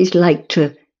people always like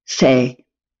to say,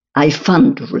 I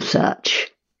fund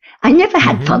research. I never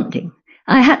had funding.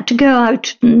 I had to go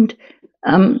out and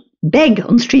beg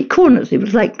on street corners. It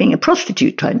was like being a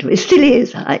prostitute it still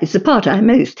is. It's the part I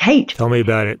most hate. Tell me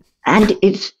about it. And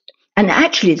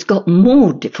actually it's got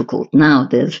more difficult now.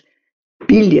 There's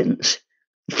billions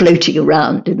floating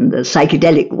around in the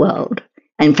psychedelic world.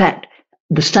 In fact,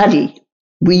 the study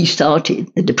we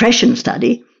started, the depression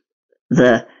study,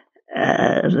 the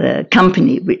the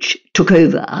company which took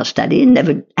over our study and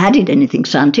never added anything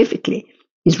scientifically,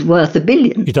 is worth $1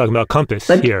 billion. You're talking about Compass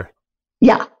here.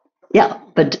 Yeah.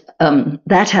 But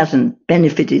that hasn't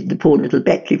benefited the poor little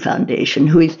Beckley Foundation,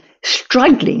 who is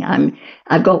struggling.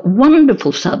 I've got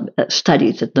wonderful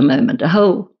studies at the moment,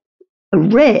 a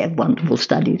array of wonderful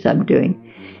studies I'm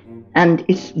doing. And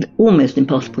it's almost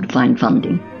impossible to find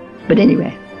funding. But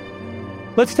anyway.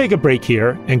 Let's take a break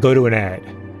here and go to an ad.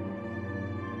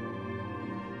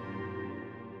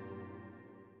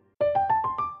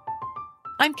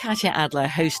 I'm Katya Adler,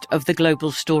 host of The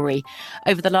Global Story.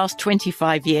 Over the last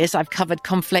 25 years, I've covered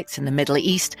conflicts in the Middle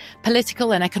East,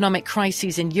 political and economic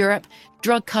crises in Europe,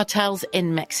 drug cartels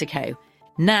in Mexico.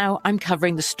 Now I'm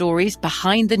covering the stories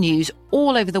behind the news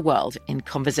all over the world in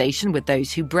conversation with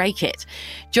those who break it.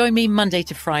 Join me Monday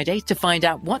to Friday to find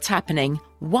out what's happening,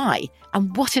 why,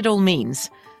 and what it all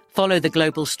means. Follow The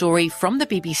Global Story from the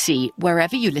BBC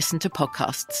wherever you listen to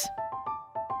podcasts.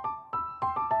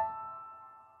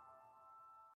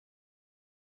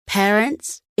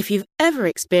 Parents, if you've ever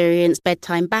experienced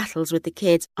bedtime battles with the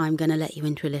kids, I'm going to let you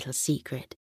into a little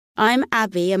secret. I'm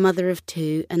Abby, a mother of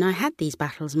 2, and I had these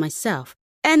battles myself.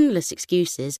 Endless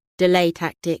excuses, delay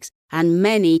tactics, and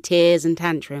many tears and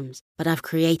tantrums. But I've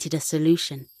created a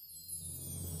solution.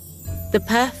 The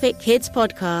perfect kids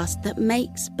podcast that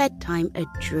makes bedtime a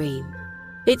dream.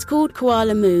 It's called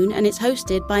Koala Moon, and it's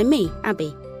hosted by me,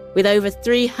 Abby, with over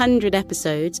 300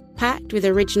 episodes packed with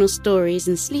original stories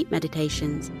and sleep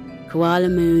meditations. Koala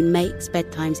Moon makes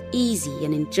bedtimes easy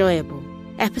and enjoyable.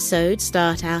 Episodes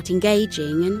start out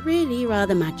engaging and really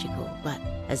rather magical, but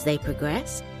as they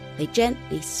progress, they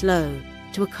gently slow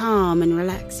to a calm and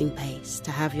relaxing pace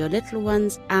to have your little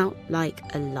ones out like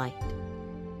a light.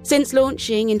 Since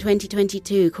launching in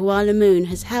 2022, Koala Moon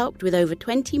has helped with over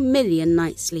 20 million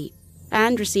nights sleep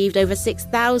and received over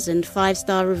 6,000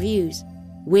 5-star reviews.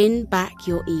 Win back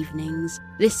your evenings.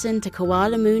 Listen to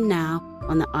Koala Moon now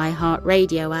on the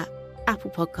iHeartRadio app,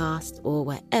 Apple Podcasts, or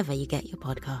wherever you get your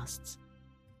podcasts.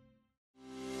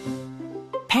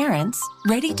 Parents,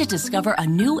 ready to discover a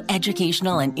new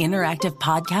educational and interactive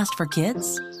podcast for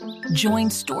kids? Join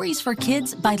Stories for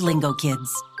Kids by Lingo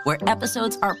Kids, where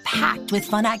episodes are packed with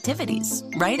fun activities.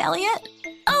 Right, Elliot?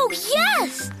 Oh,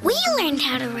 yes! We learned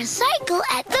how to recycle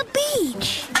at the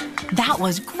beach. That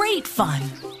was great fun.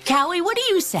 Callie, what do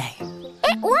you say?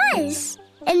 It was.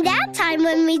 And that time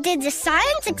when we did the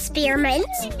science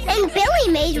experiments and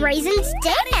Billy made raisins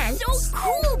dance. So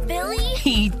cool, Billy.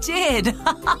 He did.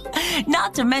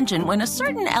 Not to mention when a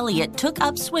certain Elliot took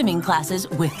up swimming classes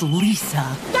with Lisa.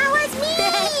 That was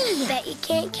me. Bet you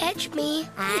can't catch me.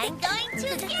 I'm going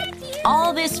to get you.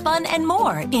 All this fun and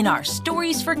more in our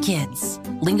Stories for Kids.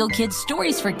 Lingo Kids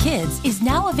Stories for Kids is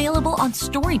now available on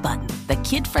Story Button, the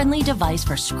kid-friendly device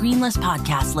for screenless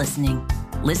podcast listening.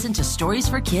 Listen to Stories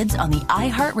for Kids on the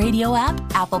iHeartRadio app,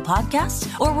 Apple Podcasts,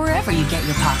 or wherever you get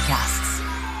your podcasts.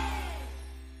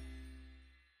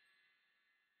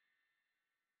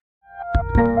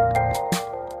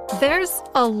 There's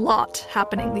a lot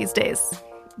happening these days,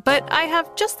 but I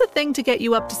have just the thing to get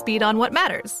you up to speed on what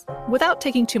matters, without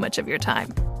taking too much of your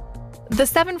time. The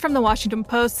 7 from the Washington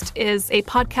Post is a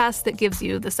podcast that gives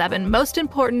you the 7 most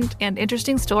important and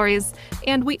interesting stories,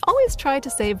 and we always try to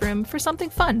save room for something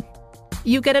fun.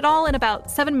 You get it all in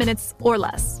about 7 minutes or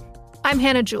less. I'm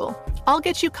Hannah Jewell. I'll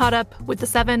get you caught up with the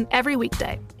 7 every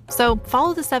weekday. So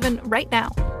follow the 7 right now.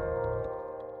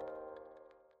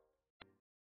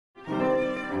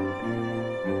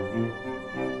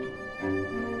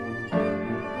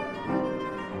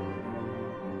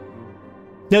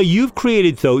 Now, you've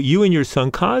created, though, you and your son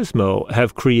Cosmo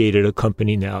have created a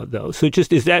company now, though. So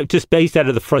is that just based out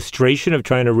of the frustration of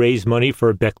trying to raise money for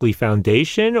a Beckley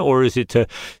Foundation, or is it to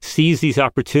seize these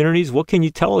opportunities? What can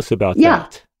you tell us about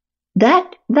that?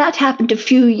 That happened a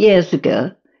few years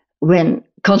ago when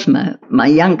Cosmo, my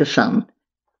younger son,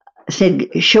 said,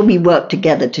 shall we work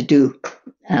together to do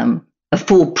a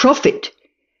for-profit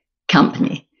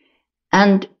company?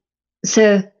 And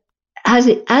so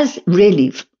as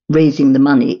really raising the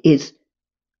money is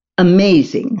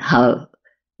amazing how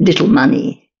little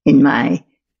money in my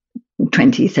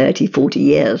 20, 30, 40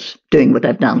 years doing what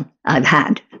I've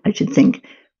had, I should think,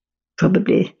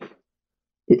 probably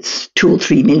it's 2 or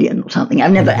 3 million or something.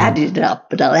 I've never added it up,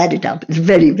 but I'll add it up. It's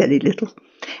very, very little.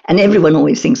 And everyone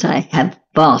always thinks I have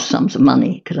vast sums of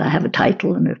money because I have a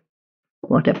title and a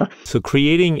whatever. So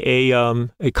creating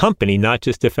a company, not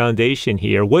just a foundation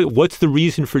here, what's the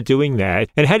reason for doing that?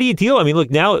 And how do you deal? I mean,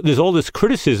 look, now there's all this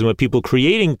criticism of people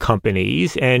creating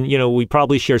companies, and, we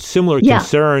probably share similar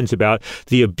concerns about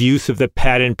the abuse of the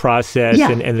patent process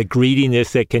and the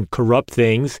greediness that can corrupt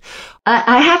things.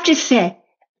 I have to say,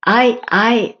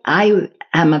 I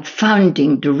am a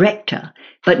founding director,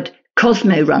 but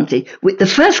Cosmo runs it. The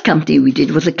first company we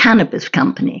did was a cannabis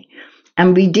company,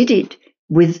 and we did it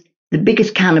with the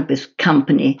biggest cannabis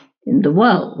company in the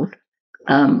world,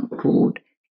 called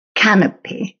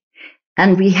Canopy.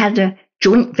 And we had a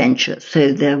joint venture.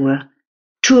 So there were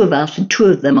two of us and two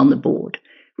of them on the board.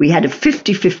 We had a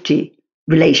 50-50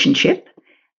 relationship,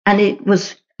 and it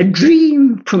was a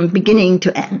dream from beginning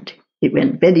to end. It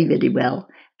went very, very well.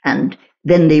 And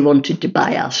then they wanted to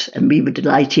buy us, and we were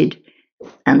delighted,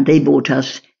 and they bought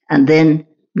us. And then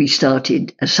we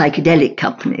started a psychedelic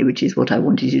company, which is what I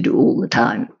wanted to do all the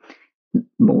time,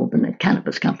 more than a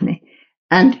cannabis company.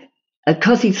 And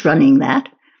Cossy's running that,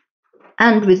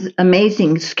 and with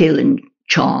amazing skill and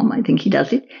charm, I think he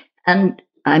does it. And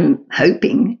I'm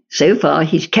hoping, so far,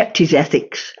 he's kept his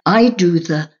ethics. I do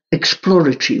the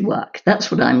exploratory work. That's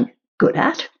what I'm good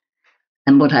at.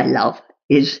 And what I love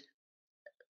is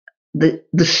the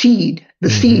seed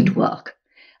work.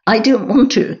 I don't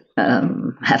want to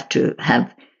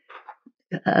have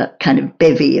a kind of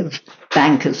bevy of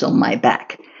bankers on my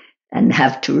back and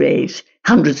have to raise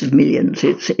hundreds of millions.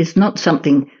 It's not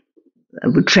something I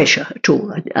would treasure at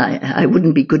all. I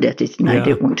wouldn't be good at it, and I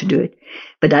don't want to do it.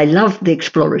 But I love the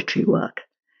exploratory work.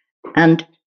 And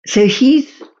so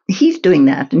he's doing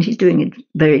that, and he's doing it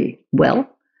very well.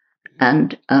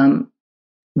 And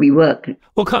we work.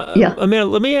 Well, Amanda,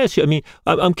 let me ask you. I mean,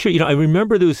 I'm curious. I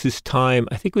remember there was this time,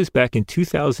 I think it was back in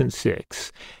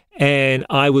 2006, and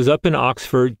I was up in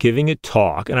Oxford giving a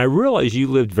talk, and I realized you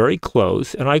lived very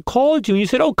close, and I called you, and you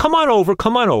said, "Oh, come on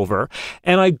over."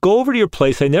 And I go over to your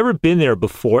place. I'd never been there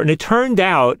before, and it turned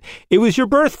out it was your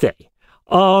birthday.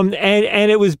 And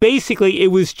it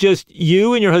was just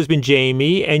you and your husband,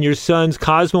 Jamie, and your sons,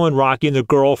 Cosmo and Rocky, and their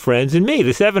girlfriends, and me,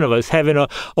 the seven of us, having a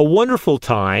wonderful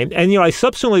time. And, I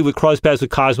subsequently would cross paths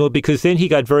with Cosmo because then he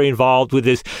got very involved with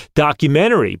this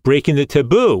documentary, Breaking the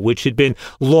Taboo, which had been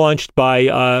launched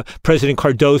by President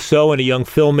Cardoso and a young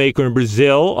filmmaker in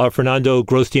Brazil, Fernando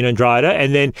Grostin Andrade.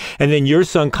 And then your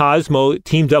son, Cosmo,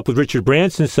 teamed up with Richard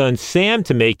Branson's son, Sam,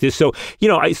 to make this. So,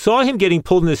 I saw him getting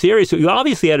pulled in this area. So you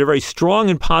obviously had a very strong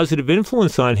and positive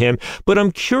influence on him. But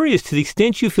I'm curious, to the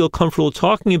extent you feel comfortable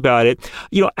talking about it,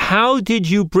 how did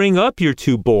you bring up your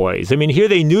two boys? I mean, here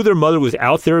they knew their mother was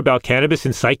out there about cannabis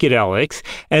and psychedelics,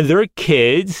 and they're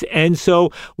kids. And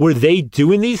so were they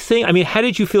doing these things? I mean, how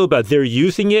did you feel about their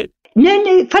using it?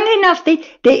 No. Funny enough,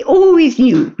 they always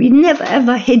knew. We never,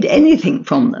 ever hid anything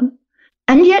from them.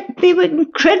 And yet they were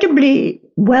incredibly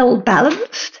well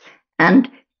balanced. And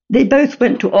they both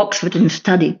went to Oxford and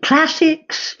studied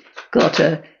classics, got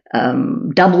a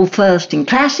double first in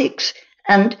classics,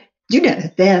 and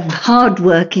they're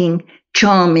hardworking,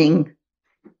 charming,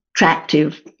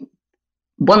 attractive,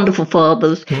 wonderful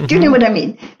fathers. Mm-hmm. Do you know what I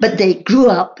mean? But they grew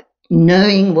up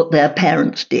knowing what their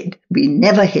parents did. We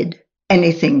never hid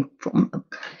anything from them,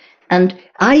 and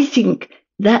I think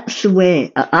that's the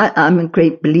way. I'm a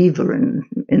great believer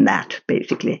in that,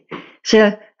 basically.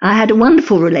 So I had a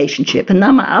wonderful relationship, and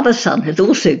now my other son has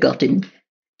also got into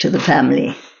the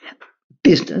family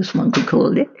business, one could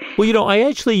call it. Well, I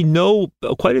actually know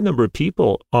quite a number of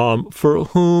people for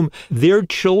whom their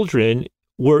children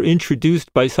were introduced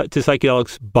to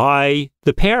psychedelics by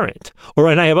the parent.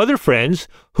 And I have other friends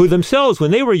who themselves,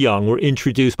 when they were young, were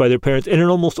introduced by their parents. And in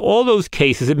almost all those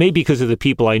cases, it may be because of the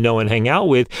people I know and hang out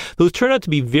with, those turn out to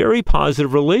be very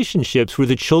positive relationships where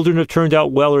the children have turned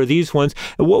out well, or these ones.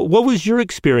 What was your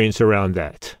experience around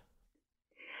that?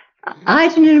 I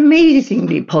had an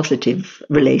amazingly positive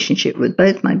relationship with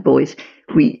both my boys.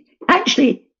 We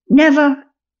actually never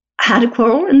had a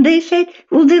quarrel, and they said,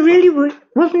 well, there really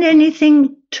wasn't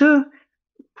anything to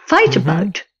fight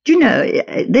about.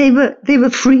 They were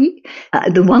free.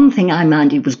 The one thing I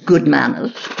minded was good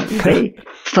manners, very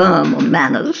firm on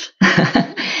manners.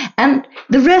 And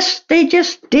the rest they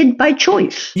just did by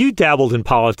choice. You dabbled in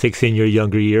politics in your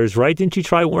younger years, right? Didn't you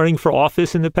try running for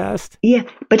office in the past? Yeah,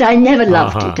 but I never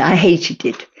loved it. I hated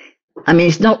it. I mean,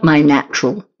 it's not my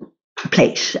natural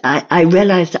place. I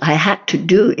realized I had to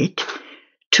do it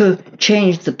to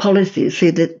change the policies so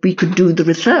that we could do the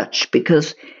research,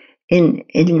 because in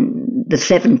the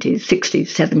 70s, 60s,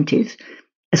 70s,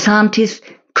 scientists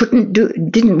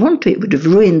didn't want to. It would have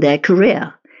ruined their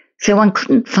career. So one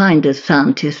couldn't find a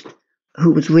scientist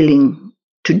who was willing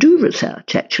to do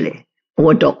research, actually,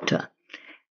 or a doctor.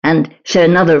 And so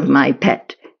another of my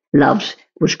pet loves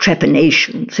was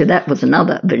trepanation. So that was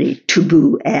another very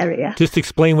taboo area. Just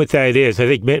explain what that is. I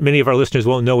think many of our listeners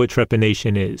won't know what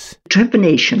trepanation is.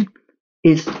 Trepanation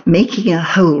is making a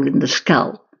hole in the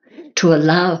skull to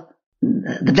allow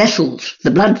the vessels,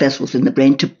 the blood vessels in the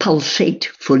brain, to pulsate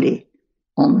fully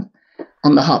on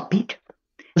the heartbeat.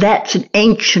 That's an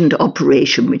ancient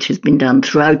operation which has been done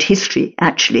throughout history.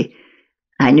 Actually,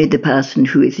 I know the person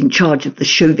who is in charge of the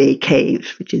Chauvet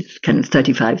Caves, which is kind of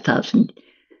 35,000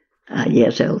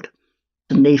 years old.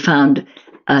 And they found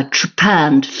a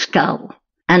trepanned skull.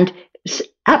 And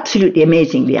absolutely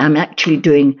amazingly, I'm actually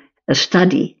doing a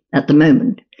study at the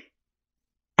moment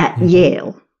at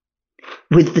Yale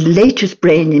with the latest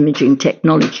brain imaging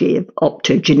technology of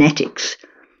optogenetics.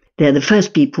 They're the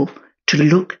first people to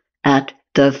look at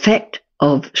the effect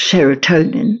of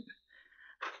serotonin,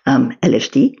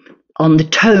 LSD, on the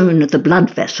tone of the blood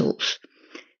vessels.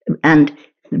 And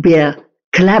we're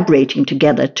collaborating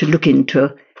together to look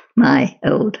into my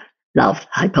old love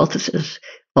hypothesis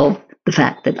of the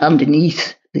fact that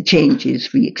underneath the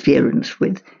changes we experience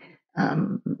with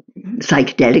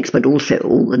psychedelics, but also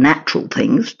all the natural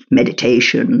things,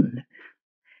 meditation,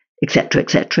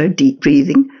 etc., deep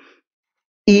breathing,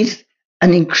 is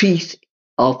an increase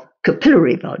of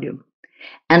capillary volume.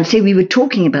 And so we were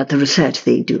talking about the research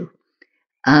they do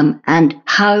and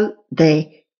how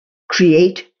they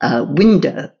create a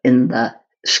window in the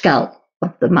skull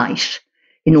of the mice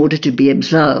in order to be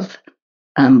observed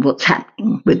what's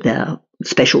happening with their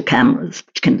special cameras,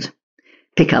 which can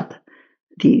pick up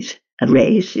these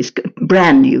arrays. It's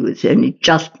brand new. It's only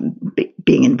just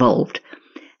being involved.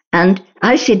 And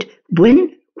I said,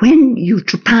 when you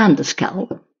trepan the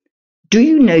skull, do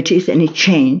you notice any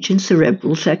change in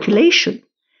cerebral circulation?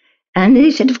 And they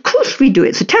said, of course we do.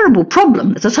 It's a terrible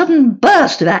problem. There's a sudden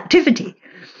burst of activity.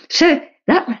 So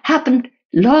that happened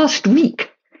last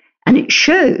week. And it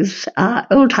shows our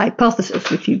old hypothesis,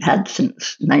 which we've had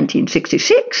since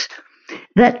 1966,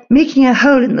 that making a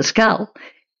hole in the skull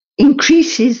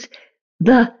increases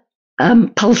the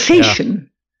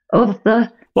pulsation of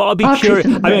the Well, I'll be curious.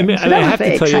 I have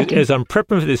to tell exciting. you, as I'm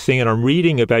prepping for this thing and I'm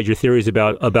reading about your theories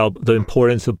about the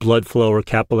importance of blood flow or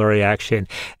capillary action,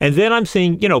 and then I'm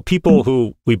seeing, people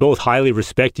who we both highly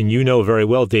respect and very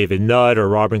well, David Nutt or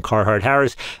Robin Carhart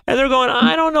Harris, and they're going,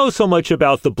 I don't know so much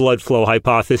about the blood flow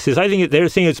hypothesis. I think they're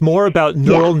saying it's more about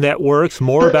neural networks,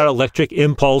 more about electric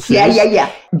impulses. Yeah.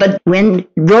 But when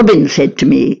Robin said to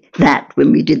me that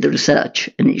when we did the research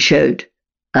and it showed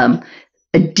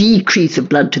a decrease of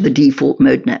blood to the default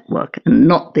mode network and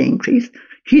not the increase,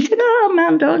 he said,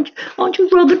 Amanda, aren't you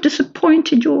rather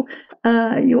disappointed your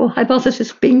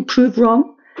hypothesis being proved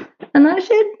wrong? And I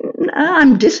said,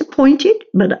 I'm disappointed,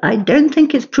 but I don't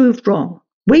think it's proved wrong.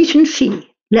 Wait and see.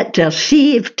 Let us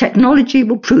see if technology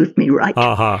will prove me right.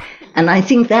 And I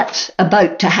think that's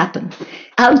about to happen.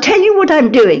 I'll tell you what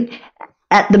I'm doing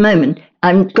at the moment.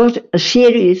 I've got a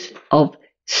series of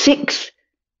 6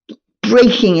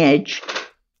 breaking edge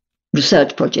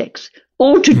research projects,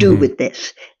 all to do with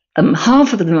this.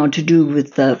 Half of them are to do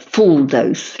with the full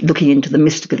dose, looking into the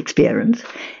mystical experience.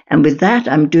 And with that,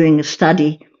 I'm doing a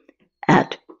study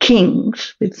at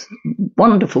King's with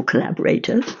wonderful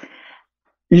collaborators,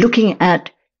 looking at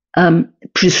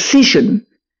precision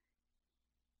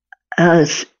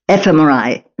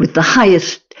fMRI with the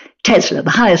highest Tesla, the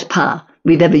highest power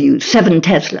we've ever used, 7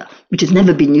 Tesla, which has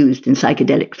never been used in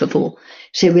psychedelics before.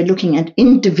 So we're looking at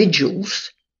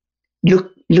individuals,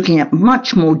 looking at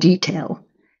much more detail,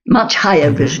 much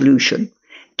higher resolution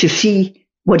to see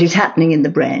what is happening in the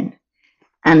brain.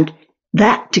 And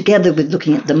that together with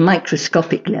looking at the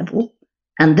microscopic level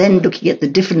and then looking at the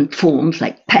different forms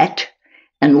like PET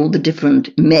and all the different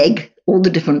MEG, all the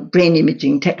different brain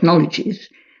imaging technologies,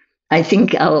 I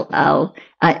think I'll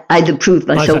either prove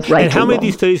myself right or wrong. And how many of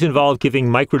these studies involve giving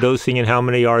microdosing, and how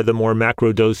many are the more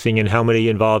macro dosing, and how many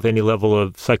involve any level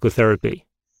of psychotherapy?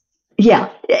 Yeah,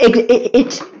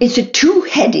 it's a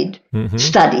two-headed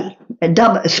study,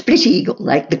 a split eagle,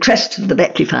 like the crest of the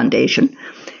Beckley Foundation.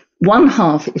 One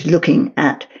half is looking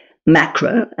at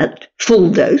macro, at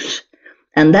full dose,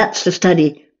 and that's the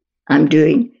study I'm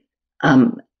doing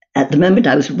at the moment.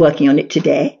 I was working on it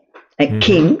today at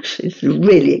King's. It's a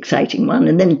really exciting one.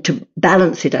 And then to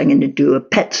balance it, I'm going to do a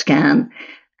PET scan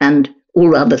and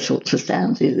all other sorts of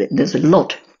scans. There's a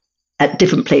lot at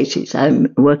different places.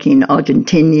 I'm working in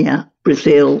Argentina,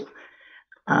 Brazil,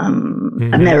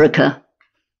 America,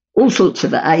 all sorts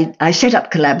of it. I set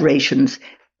up collaborations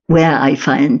where I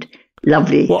find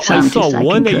lovely scientists I saw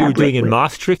one that you were doing in with.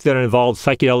 Maastricht that involved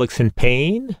psychedelics and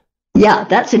pain. Yeah,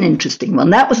 that's an interesting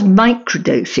one. That was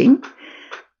microdosing.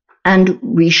 And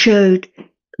we showed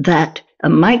that a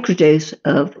microdose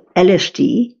of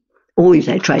LSD, always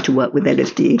I try to work with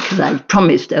LSD because I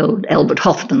promised old Albert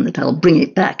Hoffman that I'll bring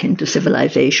it back into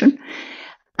civilization.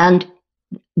 And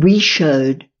we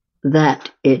showed that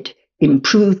it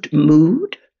improved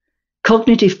mood,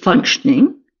 cognitive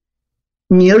functioning,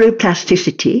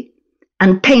 neuroplasticity,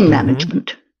 and pain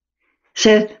management.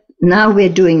 So now we're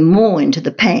doing more into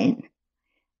the pain.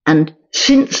 And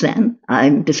since then,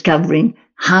 I'm discovering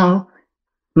how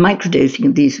microdosing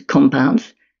of these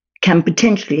compounds can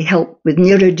potentially help with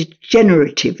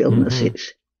neurodegenerative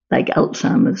illnesses like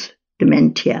Alzheimer's,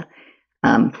 dementia,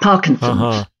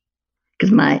 Parkinson's.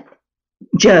 Because my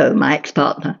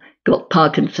ex-partner, got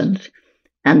Parkinson's,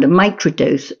 and a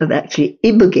microdose of actually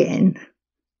ibogaine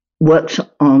works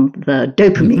on the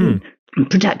dopamine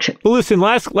production. Well, listen,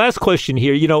 last question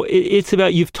here. It's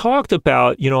about, you've talked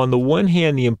about, on the one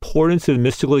hand, the importance of the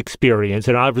mystical experience,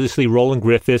 and obviously Roland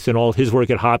Griffiths and all his work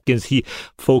at Hopkins,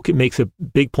 makes a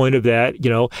big point of that,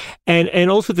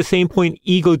 and also at the same point,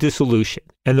 ego dissolution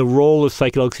and the role of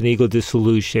psychedelics in ego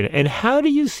dissolution. And how do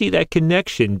you see that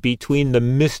connection between the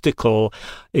mystical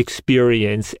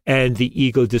experience and the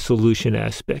ego dissolution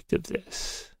aspect of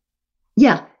this?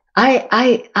 Yeah,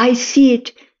 I see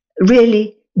it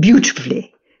really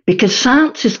beautifully, because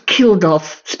science has killed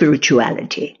off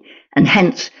spirituality, and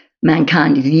hence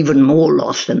mankind is even more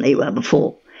lost than they were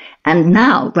before. And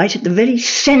now, right at the very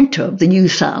center of the new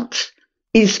science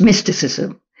is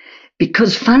mysticism,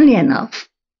 because funnily enough,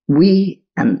 we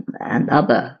and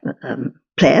other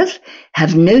players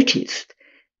have noticed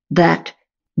that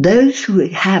those who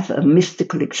have a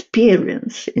mystical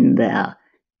experience in their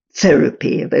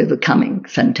therapy of overcoming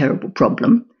some terrible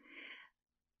problem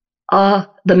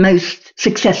are the most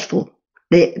successful.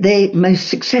 They most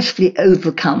successfully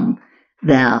overcome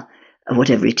their,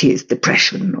 whatever it is,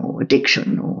 depression or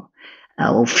addiction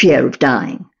or fear of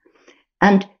dying.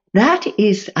 And that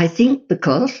is, I think,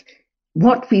 because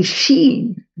what we've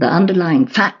seen, the underlying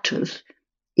factors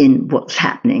in what's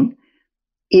happening,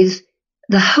 is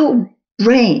the whole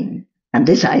brain, and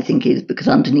this I think is because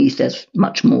underneath there's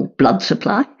much more blood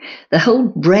supply, the whole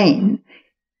brain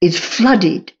is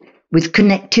flooded with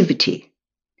connectivity.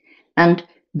 And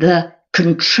the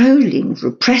controlling,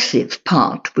 repressive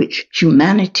part, which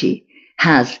humanity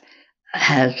has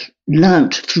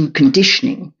learnt through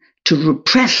conditioning to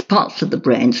repress parts of the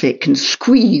brain so it can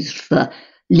squeeze the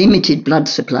limited blood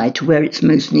supply to where it's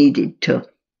most needed to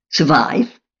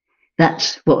survive.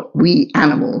 That's what we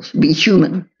animals, we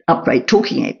human, upright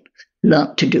talking apes,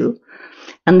 learnt to do.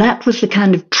 And that was the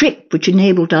kind of trick which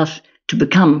enabled us to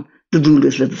become the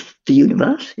rulers of the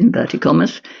universe, inverted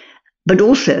commas, but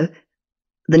also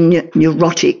the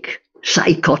neurotic,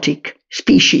 psychotic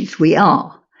species we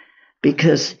are,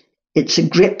 because it's a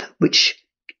grip which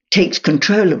takes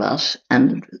control of us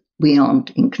and we aren't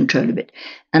in control of it.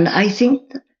 And I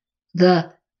think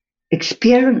the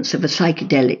experience of a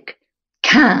psychedelic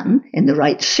can, in the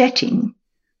right setting,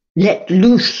 let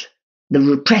loose the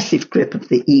repressive grip of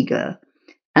the ego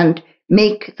and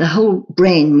make the whole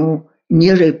brain more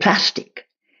neuroplastic,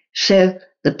 so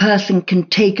the person can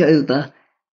take over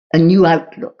a new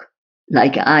outlook.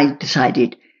 Like I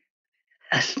decided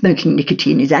smoking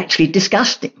nicotine is actually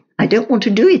disgusting. I don't want to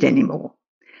do it anymore.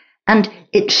 And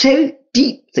it's so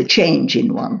deep, the change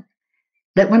in one,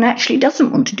 that one actually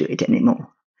doesn't want to do it anymore.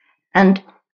 And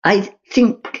I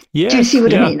think, do you see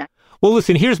what I mean? Well,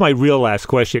 listen, here's my real last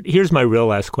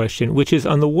question, which is,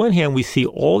 on the one hand, we see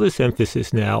all this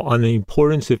emphasis now on the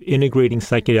importance of integrating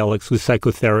psychedelics with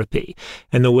psychotherapy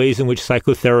and the ways in which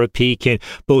psychotherapy can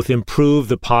both improve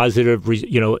the positive,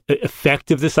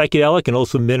 effect of the psychedelic and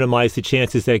also minimize the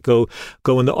chances that go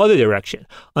in the other direction.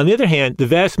 On the other hand, the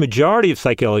vast majority of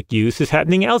psychedelic use is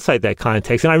happening outside that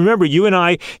context. And I remember you and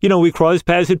I, we crossed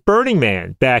paths at Burning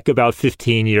Man back about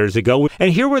 15 years ago.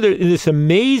 And here we're in this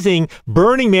amazing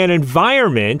Burning Man environment,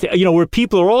 where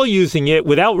people are all using it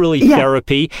without really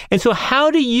therapy. And so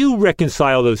how do you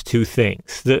reconcile those two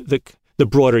things, the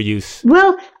broader use?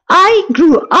 Well, I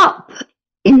grew up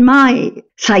in my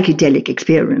psychedelic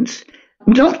experience,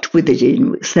 not with it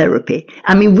in therapy.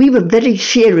 I mean, we were very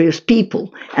serious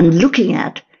people and looking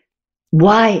at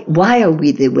why are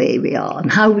we the way we are and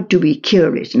how do we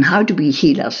cure it and how do we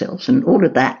heal ourselves and all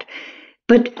of that.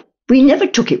 But we never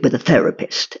took it with a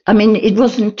therapist. I mean, it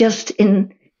wasn't just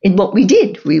in what we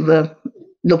did. We were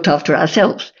looked after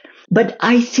ourselves. But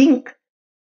I think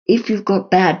if you've got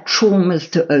bad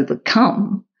traumas to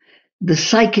overcome, the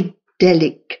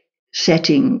psychedelic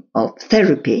setting of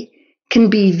therapy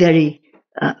can be very,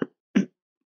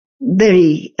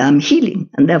 very healing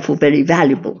and therefore very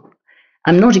valuable.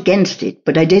 I'm not against it,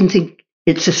 but I don't think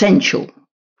it's essential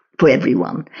for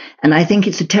everyone. And I think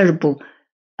it's a terrible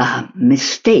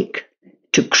mistake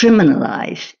to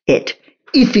criminalize it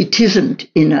if it isn't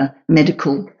in a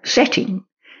medical setting.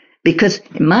 Because,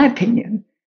 in my opinion,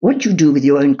 what you do with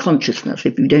your own consciousness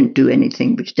if you don't do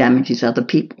anything which damages other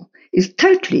people is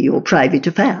totally your private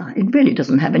affair. It really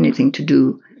doesn't have anything to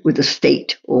do with the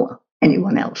state or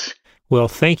anyone else. Well,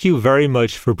 thank you very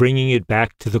much for bringing it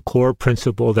back to the core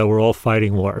principle that we're all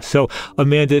fighting war. So,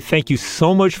 Amanda, thank you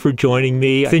so much for joining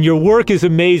me. And your work is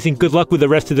amazing. Good luck with the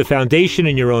rest of the foundation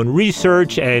and your own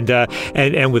research and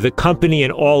with the company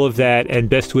and all of that. And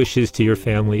best wishes to your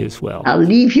family as well. I'll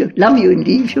leave you, love you and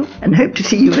leave you, and hope to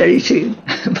see you very soon.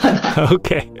 Bye-bye.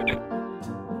 Okay.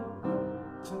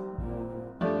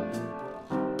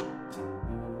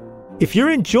 If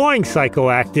you're enjoying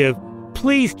Psychoactive,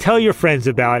 please tell your friends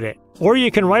about it. Or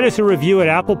you can write us a review at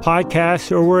Apple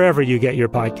Podcasts or wherever you get your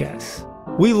podcasts.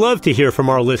 We love to hear from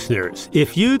our listeners.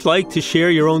 If you'd like to share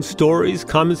your own stories,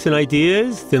 comments, and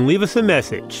ideas, then leave us a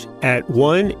message at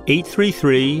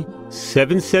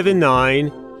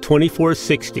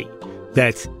 1-833-779-2460.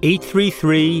 That's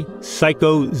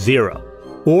 833-PSYCHO-0.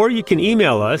 Or you can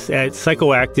email us at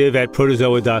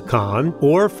psychoactive@protozoa.com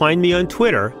or find me on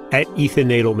Twitter at Ethan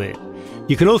Nadelman.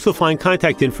 You can also find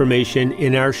contact information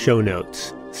in our show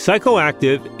notes.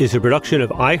 Psychoactive is a production of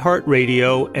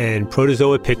iHeartRadio and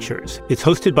Protozoa Pictures. It's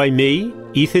hosted by me,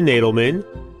 Ethan Nadelman.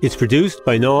 It's produced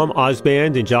by Noam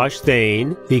Osband and Josh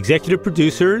Thane. The executive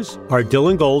producers are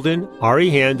Dylan Golden, Ari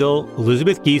Handel,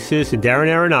 Elizabeth Giesis, and Darren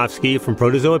Aronofsky from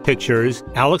Protozoa Pictures,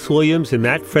 Alex Williams and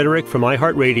Matt Frederick from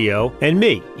iHeartRadio, and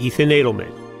me, Ethan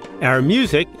Nadelman. Our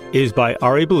music is by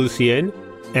Ari Belusian,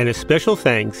 and a special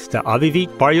thanks to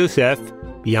Avivit Bar Yosef,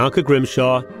 Bianca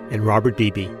Grimshaw, and Robert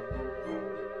Beebe.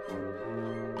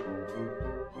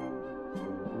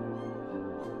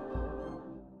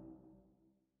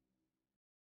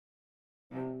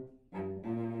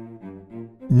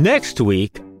 Next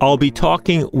week, I'll be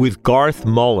talking with Garth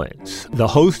Mullins, the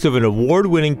host of an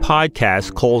award-winning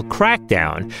podcast called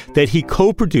Crackdown that he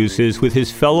co-produces with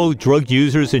his fellow drug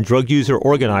users and drug user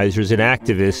organizers and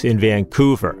activists in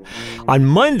Vancouver. On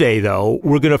Monday, though,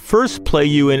 we're going to first play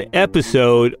you an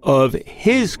episode of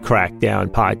his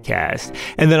Crackdown podcast,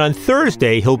 and then on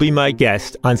Thursday, he'll be my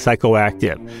guest on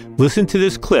Psychoactive. Listen to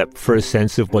this clip for a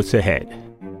sense of what's ahead.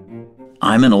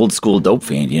 I'm an old school dope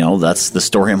fiend. You know, that's the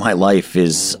story of my life.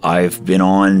 Is I've been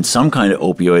on some kind of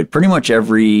opioid pretty much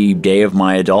every day of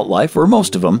my adult life, or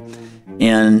most of them.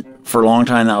 And for a long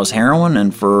time that was heroin,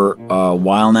 and for a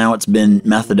while now it's been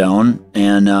methadone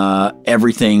and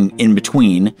everything in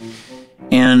between.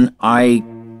 And I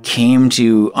came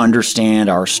to understand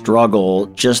our struggle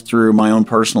just through my own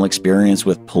personal experience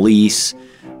with police.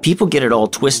 People get it all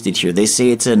twisted here. They say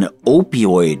it's an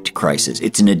opioid crisis.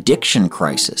 It's an addiction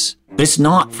crisis. But it's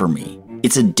not for me.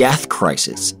 It's a death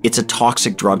crisis. It's a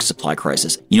toxic drug supply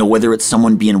crisis. You know, whether it's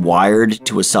someone being wired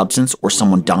to a substance or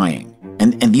someone dying.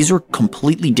 And these are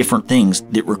completely different things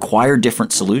that require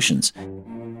different solutions.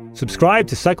 Subscribe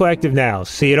to Psychoactive now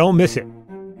so you don't miss it.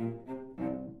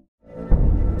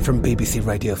 From BBC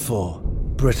Radio 4,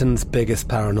 Britain's biggest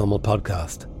paranormal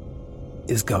podcast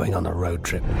is going on a road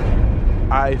trip.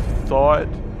 I thought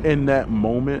in that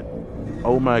moment,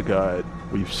 oh my God,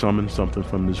 we've summoned something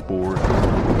from this board.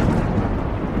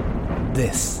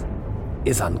 This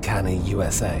is Uncanny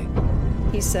USA.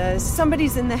 He says,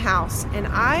 somebody's in the house, and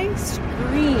I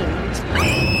screamed.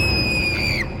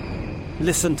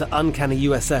 Listen to Uncanny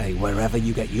USA wherever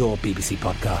you get your BBC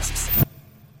podcasts,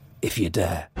 if you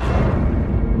dare.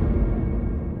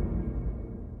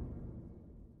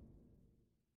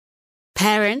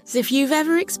 Parents, if you've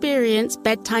ever experienced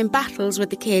bedtime battles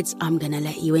with the kids, I'm going to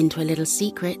let you into a little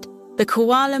secret. The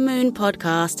Koala Moon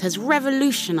podcast has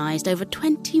revolutionized over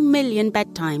 20 million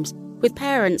bedtimes, with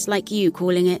parents like you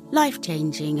calling it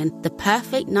life-changing and the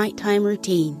perfect nighttime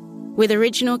routine. With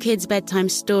original kids' bedtime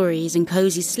stories and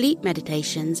cozy sleep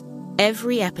meditations,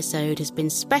 every episode has been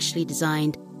specially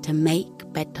designed to make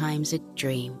bedtimes a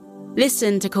dream.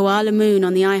 Listen to Koala Moon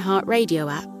on the iHeartRadio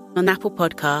app, on Apple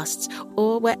Podcasts,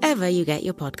 or wherever you get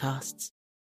your podcasts.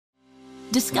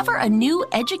 Discover a new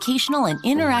educational and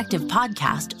interactive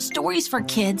podcast, Stories for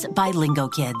Kids by Lingo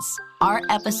Kids. Our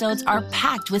episodes are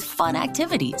packed with fun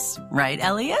activities. Right,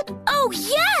 Elliot? Oh,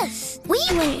 yes! We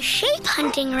went shape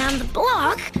hunting around the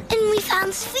block, and we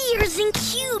found spheres and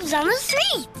cubes on the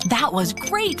street. That was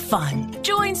great fun.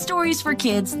 Join Stories for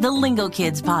Kids, the Lingo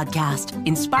Kids podcast,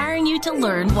 inspiring you to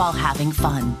learn while having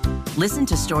fun. Listen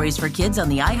to Stories for Kids on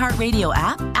the iHeartRadio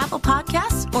app, Apple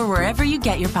Podcasts, or wherever you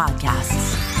get your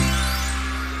podcasts.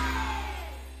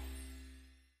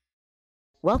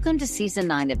 Welcome to Season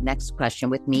 9 of Next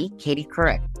Question with me, Katie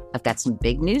Couric. I've got some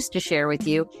big news to share with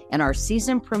you in our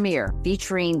season premiere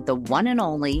featuring the one and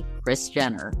only Kris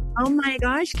Jenner. Oh my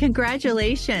gosh,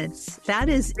 congratulations. That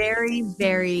is very,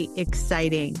 very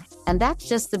exciting. And that's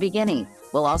just the beginning.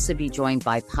 We'll also be joined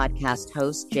by podcast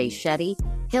host Jay Shetty,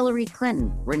 Hillary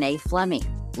Clinton, Renee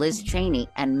Fleming, Liz Cheney,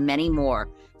 and many more.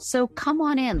 So come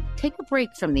on in, take a break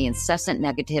from the incessant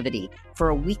negativity for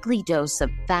a weekly dose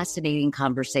of fascinating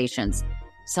conversations.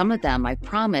 Some of them, I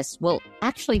promise, will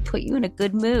actually put you in a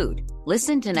good mood.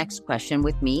 Listen to Next Question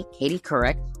with me, Katie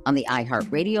Couric, on the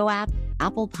iHeartRadio app,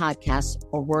 Apple Podcasts,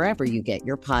 or wherever you get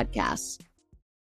your podcasts.